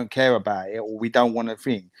 we don't care about it," or "We don't want to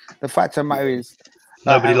think." The fact of the matter is,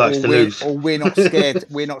 nobody likes to lose, or we're not scared.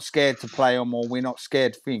 We're not scared to play them, or we're not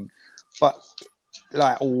scared to think. But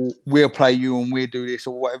like, oh, we'll play you and we'll do this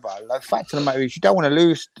or whatever. Like, the fact of the matter is, you don't want to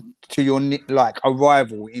lose to your like a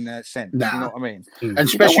rival in a sense. You know what I mean? And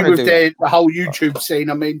especially with the whole YouTube scene.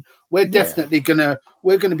 I mean, we're definitely gonna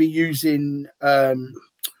be using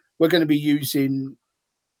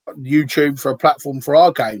YouTube for a platform for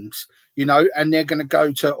our games. You know, and they're going to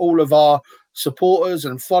go to all of our supporters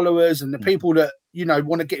and followers and the people that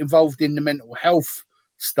want to get involved in the mental health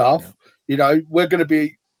stuff. You know, we're going to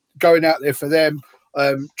be going out there for them.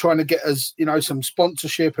 Trying to get us, some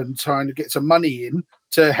sponsorship and trying to get some money in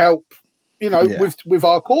to help, with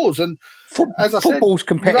our cause. And as I said, football's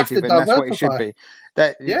competitive, and that's what it should be.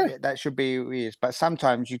 That should be what it is. But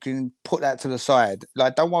sometimes you can put that to the side.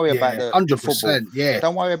 Like, don't worry about the football. Yeah,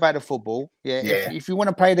 don't worry about the football. Yeah, if you want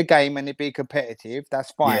to play the game and it be competitive,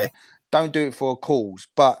 that's fine. Yeah. Don't do it for a cause.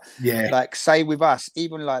 But like, say with us,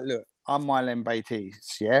 even like, look, I'm Milan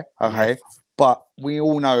Beatties, okay, but we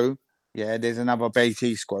all know. Yeah, there's another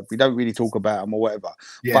BT squad. We don't really talk about them or whatever.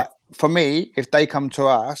 Yeah. But for me, if they come to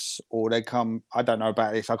us or they come, I don't know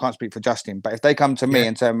about this, I can't speak for Justin, but if they come to me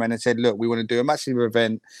and turn around and said, look, we want to do a massive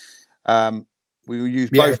event, we will use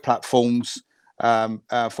both platforms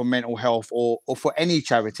for mental health or for any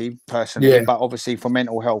charity personally, but obviously for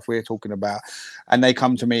mental health we're talking about, and they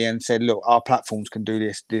come to me and said, look, our platforms can do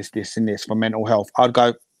this and this for mental health, I'd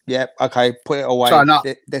go, okay, put it away. Sign up.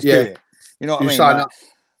 Let's do it. You know what I mean? Sign up.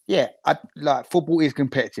 Yeah, like, football is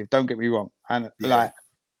competitive. Don't get me wrong, and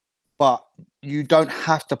but you don't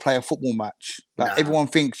have to play a football match. Like, everyone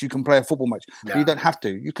thinks you can play a football match, but you don't have to.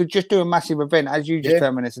 You could just do a massive event, as you just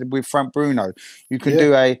said with Frank Bruno. You can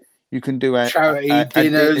do a charity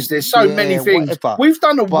dinners. There's so many things. Whatever. We've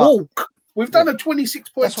done a walk. We've done a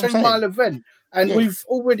 26.2 mile event, and we've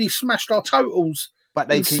already smashed our totals. But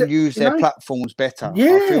they can use their platforms better.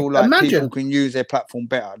 Yeah, I feel like people can use their platform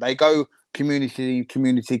better. They go community,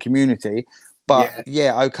 but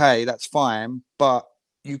okay, that's fine. But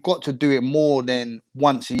you've got to do it more than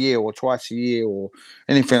once a year or twice a year or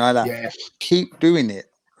anything like that. Yeah. Keep doing it.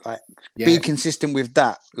 Like, be consistent with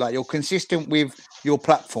that. Like, you're consistent with your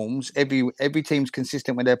platforms. Every team's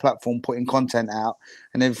consistent with their platform, putting content out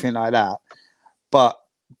and everything like that. But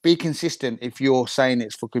be consistent if you're saying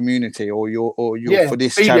it's for community or you're for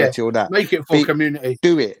this charity or that. Make it for community.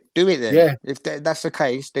 Do it then. Yeah. If that's the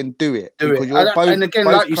case, then do it. And again,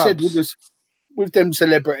 like you said, with them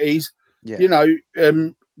celebrities,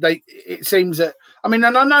 it seems that, I mean,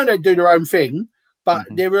 and I know they do their own thing, but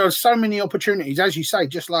there are so many opportunities, as you say,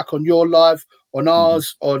 just like on your live, on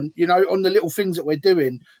ours, on on the little things that we're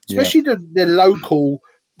doing, especially the local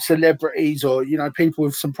celebrities or people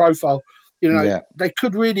with some profile. They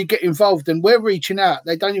could really get involved, and we're reaching out.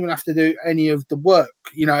 They don't even have to do any of the work.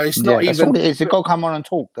 It's not even. All it is. They've got to come on and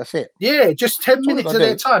talk. That's it. Yeah, just 10 minutes of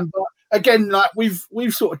their time. But again, like we've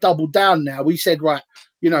sort of doubled down now. We said, right,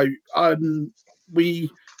 we've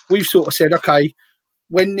sort of said, okay,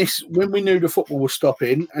 when we knew the football was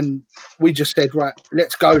stopping, and we just said, right,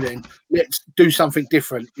 let's go then. Let's do something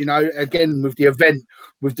different. Again, with the event,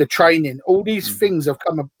 with the training, all these things have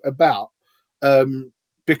come about.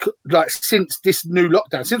 Because, like, since this new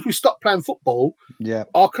lockdown, since we stopped playing football,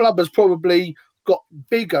 our club has probably got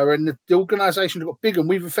bigger, and the organisation has got bigger, and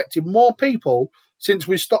we've affected more people since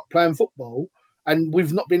we stopped playing football, and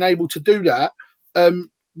we've not been able to do that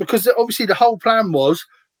because obviously the whole plan was,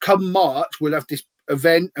 come March, we'll have this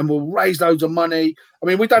event and we'll raise loads of money. I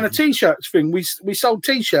mean, we've done a T-shirts thing. We sold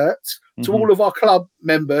T-shirts to all of our club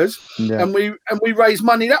members, and we raised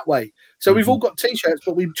money that way. So we've all got T-shirts,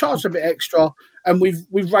 but we've charged a bit extra, and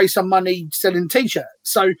we've raised some money selling T-shirts.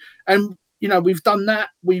 So, and we've done that.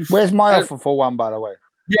 Where's my offer for one, by the way?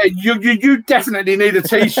 Yeah, you definitely need a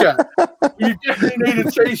T-shirt. You definitely need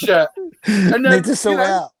a T-shirt. And need to sort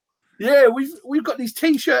out. Yeah, we've got these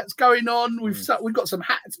T-shirts going on. We've got some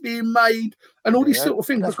hats being made and all these sort of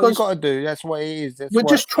things. That's what you've got to do. That's what it is. We're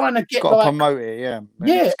just trying to get. Got to promote it.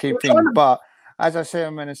 Yeah. Keep things. But as I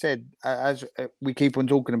said, as we keep on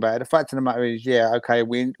talking about it, the fact of the matter is, okay,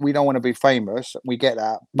 we don't want to be famous. We get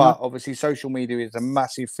that, but obviously, social media is a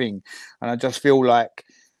massive thing, and I just feel like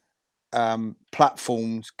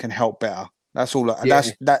platforms can help better. That's all.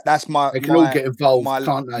 That's my. They can all get involved,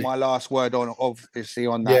 can't they? My last word on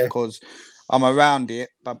that because I'm around it,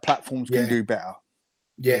 but platforms can do better.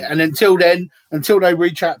 Yeah, and until they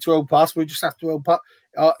reach out to help us, we just have to help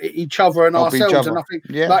each other and ourselves. And I think,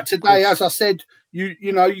 like today, as I said, you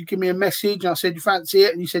give me a message, and I said, you fancy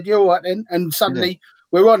it, and you said, you're all right then, and suddenly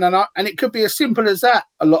we're on, and it could be as simple as that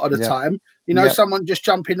a lot of the time. Someone just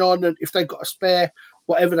jumping on, and if they've got a spare.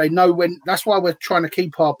 Whatever, they know when. That's why we're trying to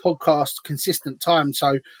keep our podcast consistent time.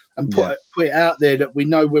 So and put it out there that we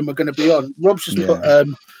know when we're going to be on. Rob's just put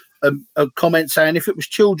a comment saying if it was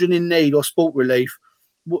children in need or sport relief,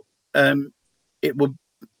 it would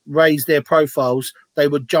raise their profiles. They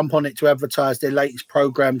would jump on it to advertise their latest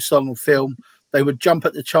program, song, or film. They would jump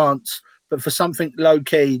at the chance. But for something low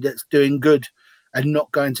key that's doing good and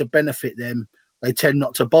not going to benefit them, they tend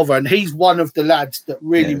not to bother. And he's one of the lads that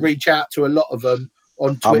really reach out to a lot of them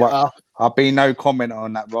on Twitter. I'll be no comment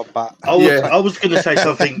on that, Rob. But I was going to say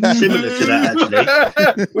something similar to that, actually.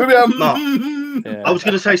 I was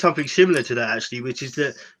going to say something similar to that, actually, which is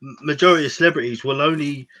that majority of celebrities will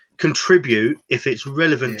only contribute if it's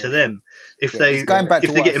relevant to them. If they're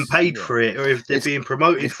getting paid for it, or if they're being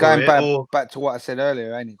promoted for it. Back to what I said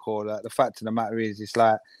earlier, ain't it, Cole? Like, the fact of the matter is, it's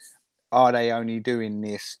like, are they only doing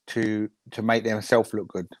this to make themselves look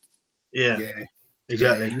good? Yeah.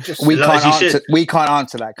 Exactly. We can't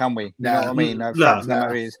answer that, can we? No, you know what I mean? No.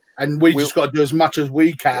 And we just got to do as much as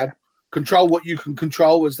we can. Control what you can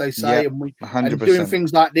control, as they say, and doing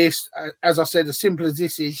things like this. As I said, as simple as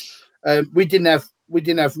this is, we didn't have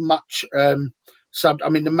much.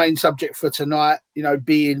 The main subject for tonight,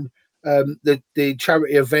 being the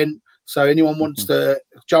charity event. So anyone wants to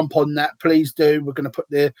jump on that, please do. We're going to put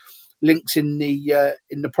the links in the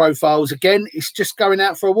profiles. Again, it's just going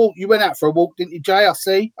out for a walk. You went out for a walk, didn't you, Jay? I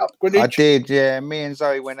see, up Greenwich. I did, yeah. Me and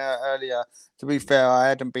Zoe went out earlier. To be fair, I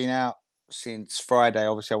hadn't been out since Friday.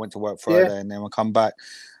 Obviously, I went to work Friday, and then I come back.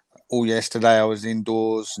 All yesterday, I was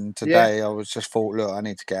indoors, and today I was just thought, look, I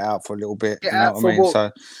need to get out for a little bit. You know what I mean? So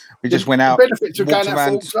we just went out. The benefits of going out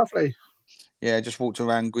for walks, lovely. Yeah, just walked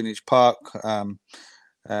around Greenwich Park. To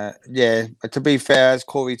be fair, as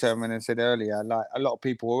Corey Turman said earlier, like, a lot of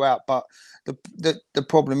people were out, but the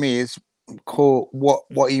problem is, what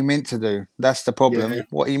are you meant to do? That's the problem. Yeah.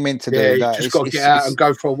 What are you meant to do? You just got to get out and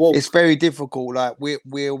go for a walk. It's very difficult. Like,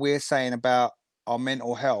 we're saying about our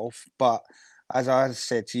mental health, but as I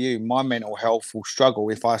said to you, my mental health will struggle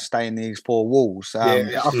if I stay in these four walls. So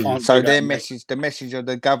the message of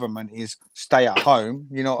the government is stay at home.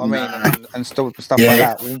 You know what I mean, and stuff like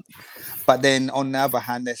that. But then on the other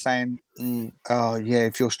hand, they're saying,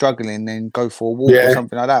 if you're struggling, then go for a walk or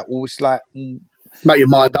something like that. Well, it's like, make your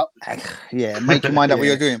mind up. Yeah, make your mind up what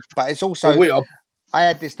you're doing. But it's also, I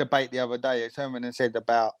had this debate the other day. Turman said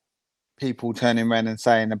about people turning around and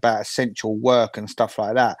saying about essential work and stuff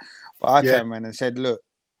like that. But I turned around and said, look,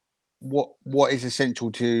 what is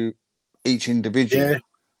essential to each individual?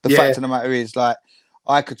 The fact of the matter is, like,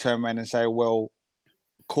 I could turn around and say, well,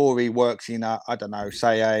 Corey works in a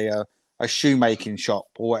shoemaking shop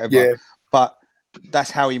or whatever. Yeah. But that's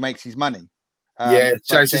how he makes his money.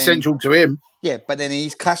 So it's essential to him. Yeah, but then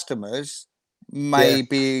his customers may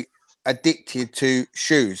be addicted to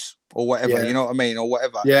shoes or whatever, you know what I mean, or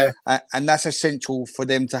whatever. Yeah. And that's essential for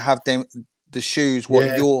them to have the shoes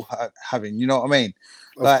you're having, you know what I mean?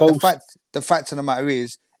 Like, the fact of the matter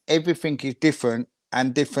is, everything is different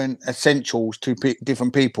and different essentials to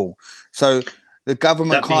different people. So the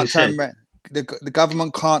government can't turn around. The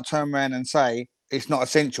government can't turn around and say it's not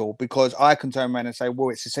essential, because I can turn around and say, well,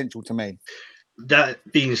 it's essential to me. That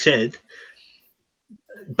being said,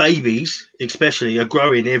 babies especially are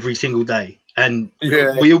growing every single day. And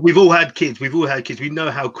we've all had kids. We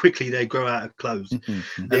know how quickly they grow out of clothes. And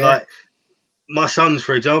like, my sons,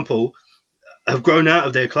 for example, have grown out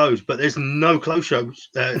of their clothes, but there's no clothes shops,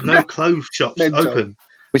 open,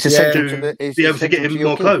 which is to be able to get him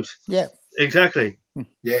more clothes. Yeah, exactly.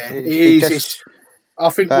 Yeah, it is. I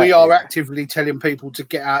think we are actively telling people to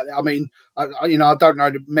get out. I mean, I don't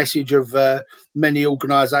know the message of many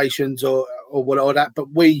organisations or what all that, but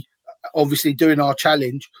we obviously doing our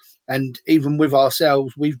challenge, and even with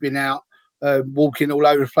ourselves, we've been out walking all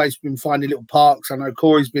over the place. We've been finding little parks. I know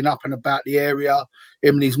Corey's been up and about the area.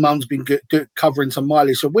 Him and his mum's been covering some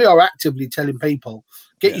mileage. So we are actively telling people,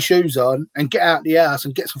 get your shoes on and get out the house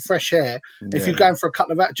and get some fresh air. If you're going for a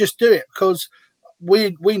couple of hours, just do it, because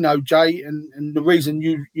we know, Jay, and the reason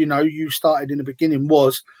you started in the beginning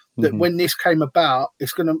was that when this came about,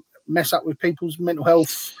 it's going to mess up with people's mental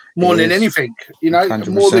health more than anything,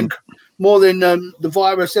 100%. more than the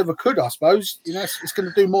virus ever could, I suppose. It's going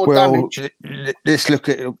to do more damage. Let's look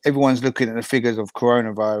at, everyone's looking at the figures of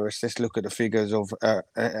coronavirus. Let's look at the figures of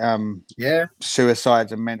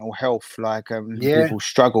suicides and mental health, like people's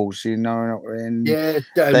struggles, and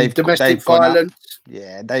domestic violence.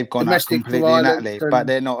 They've gone up completely and utterly, but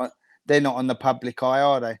they're not on the public eye,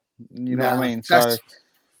 are they? You know what I mean? So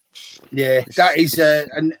that is,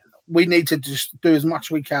 and we need to just do as much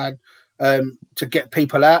as we can to get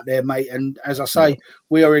people out there, mate. And as I say,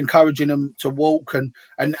 we are encouraging them to walk. And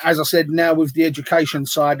as I said, now with the education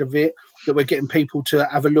side of it, that we're getting people to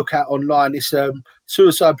have a look at online, it's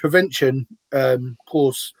suicide prevention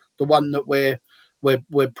course, the one that we're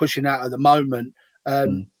we're pushing out at the moment.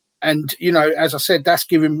 And you know, as I said, that's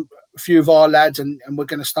giving a few of our lads, and we're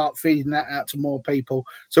going to start feeding that out to more people.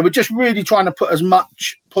 So we're just really trying to put as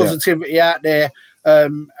much positivity out there,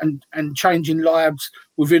 and changing lives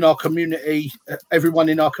within our community, everyone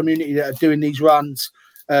in our community that are doing these runs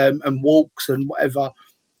and walks and whatever.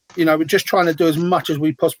 You know, we're just trying to do as much as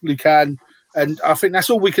we possibly can, and I think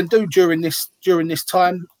that's all we can do during this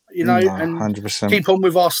time. You know, and 100%. keep on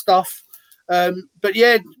with our stuff. But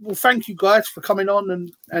yeah, well, thank you guys for coming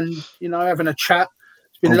on and you know, having a chat.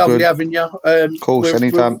 It's been lovely having you. Of course,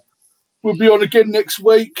 anytime. We'll be on again next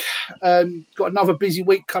week. Got another busy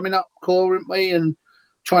week coming up, Core, haven't we? And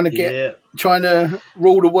trying to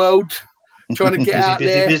rule the world, trying to get out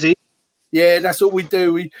there. Busy. Yeah, that's all we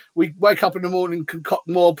do. We wake up in the morning, concoct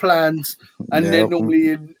more plans, and then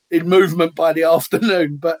normally in movement by the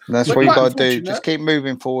afternoon. But that's what you got to do. Just keep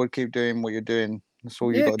moving forward. Keep doing what you're doing. That's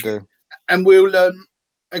all you got to do. And we'll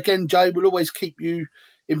again, Jay, we'll always keep you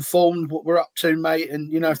informed what we're up to, mate. And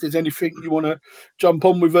you know, if there's anything you want to jump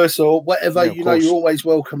on with us or whatever, you know, you're always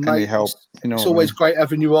welcome, mate. Any help? You know, it's always great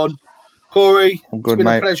having you on, Corey. Good, it's been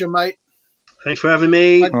mate. a pleasure, mate. Thanks for having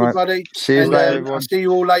me. Thank you, buddy. See you later, everyone. I'll see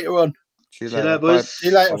you all later on. See you later, boys. See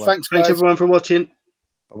you later. Bye-bye. Thanks, guys. Thanks everyone for watching.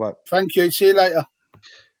 Bye-bye. Thank you. See you later.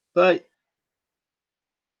 Bye.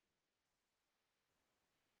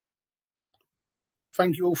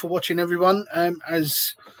 Thank you all for watching, everyone.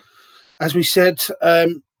 As we said,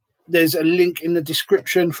 there's a link in the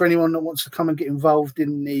description for anyone that wants to come and get involved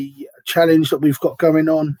in the challenge that we've got going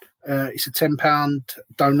on. It's a £10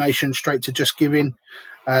 donation straight to Just Giving,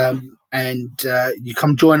 and you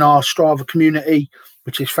come join our Strava community,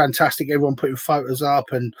 which is fantastic. Everyone putting photos up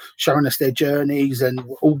and showing us their journeys, and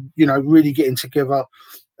all, you know, really getting together,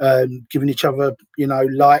 giving each other, you know,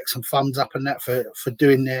 likes and thumbs up and that for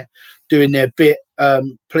doing their bit.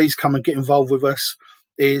 Please come and get involved with us.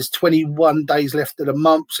 There's 21 days left of the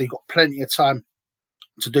month, so you've got plenty of time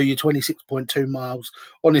to do your 26.2 miles.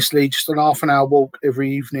 Honestly, just an half an hour walk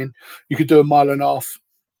every evening. You could do a mile and a half,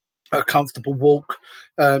 a comfortable walk,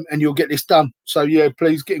 and you'll get this done. So yeah,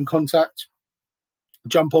 please get in contact,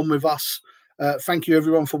 jump on with us. Thank you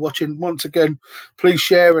everyone for watching. Once again, please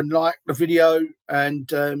share and like the video, and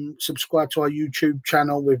subscribe to our YouTube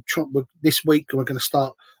channel. This week we're going to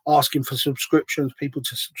start asking for subscriptions, people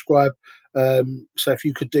to subscribe. So if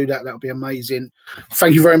you could do that, that would be amazing.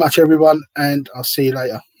 Thank you very much, everyone, and I'll see you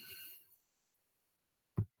later.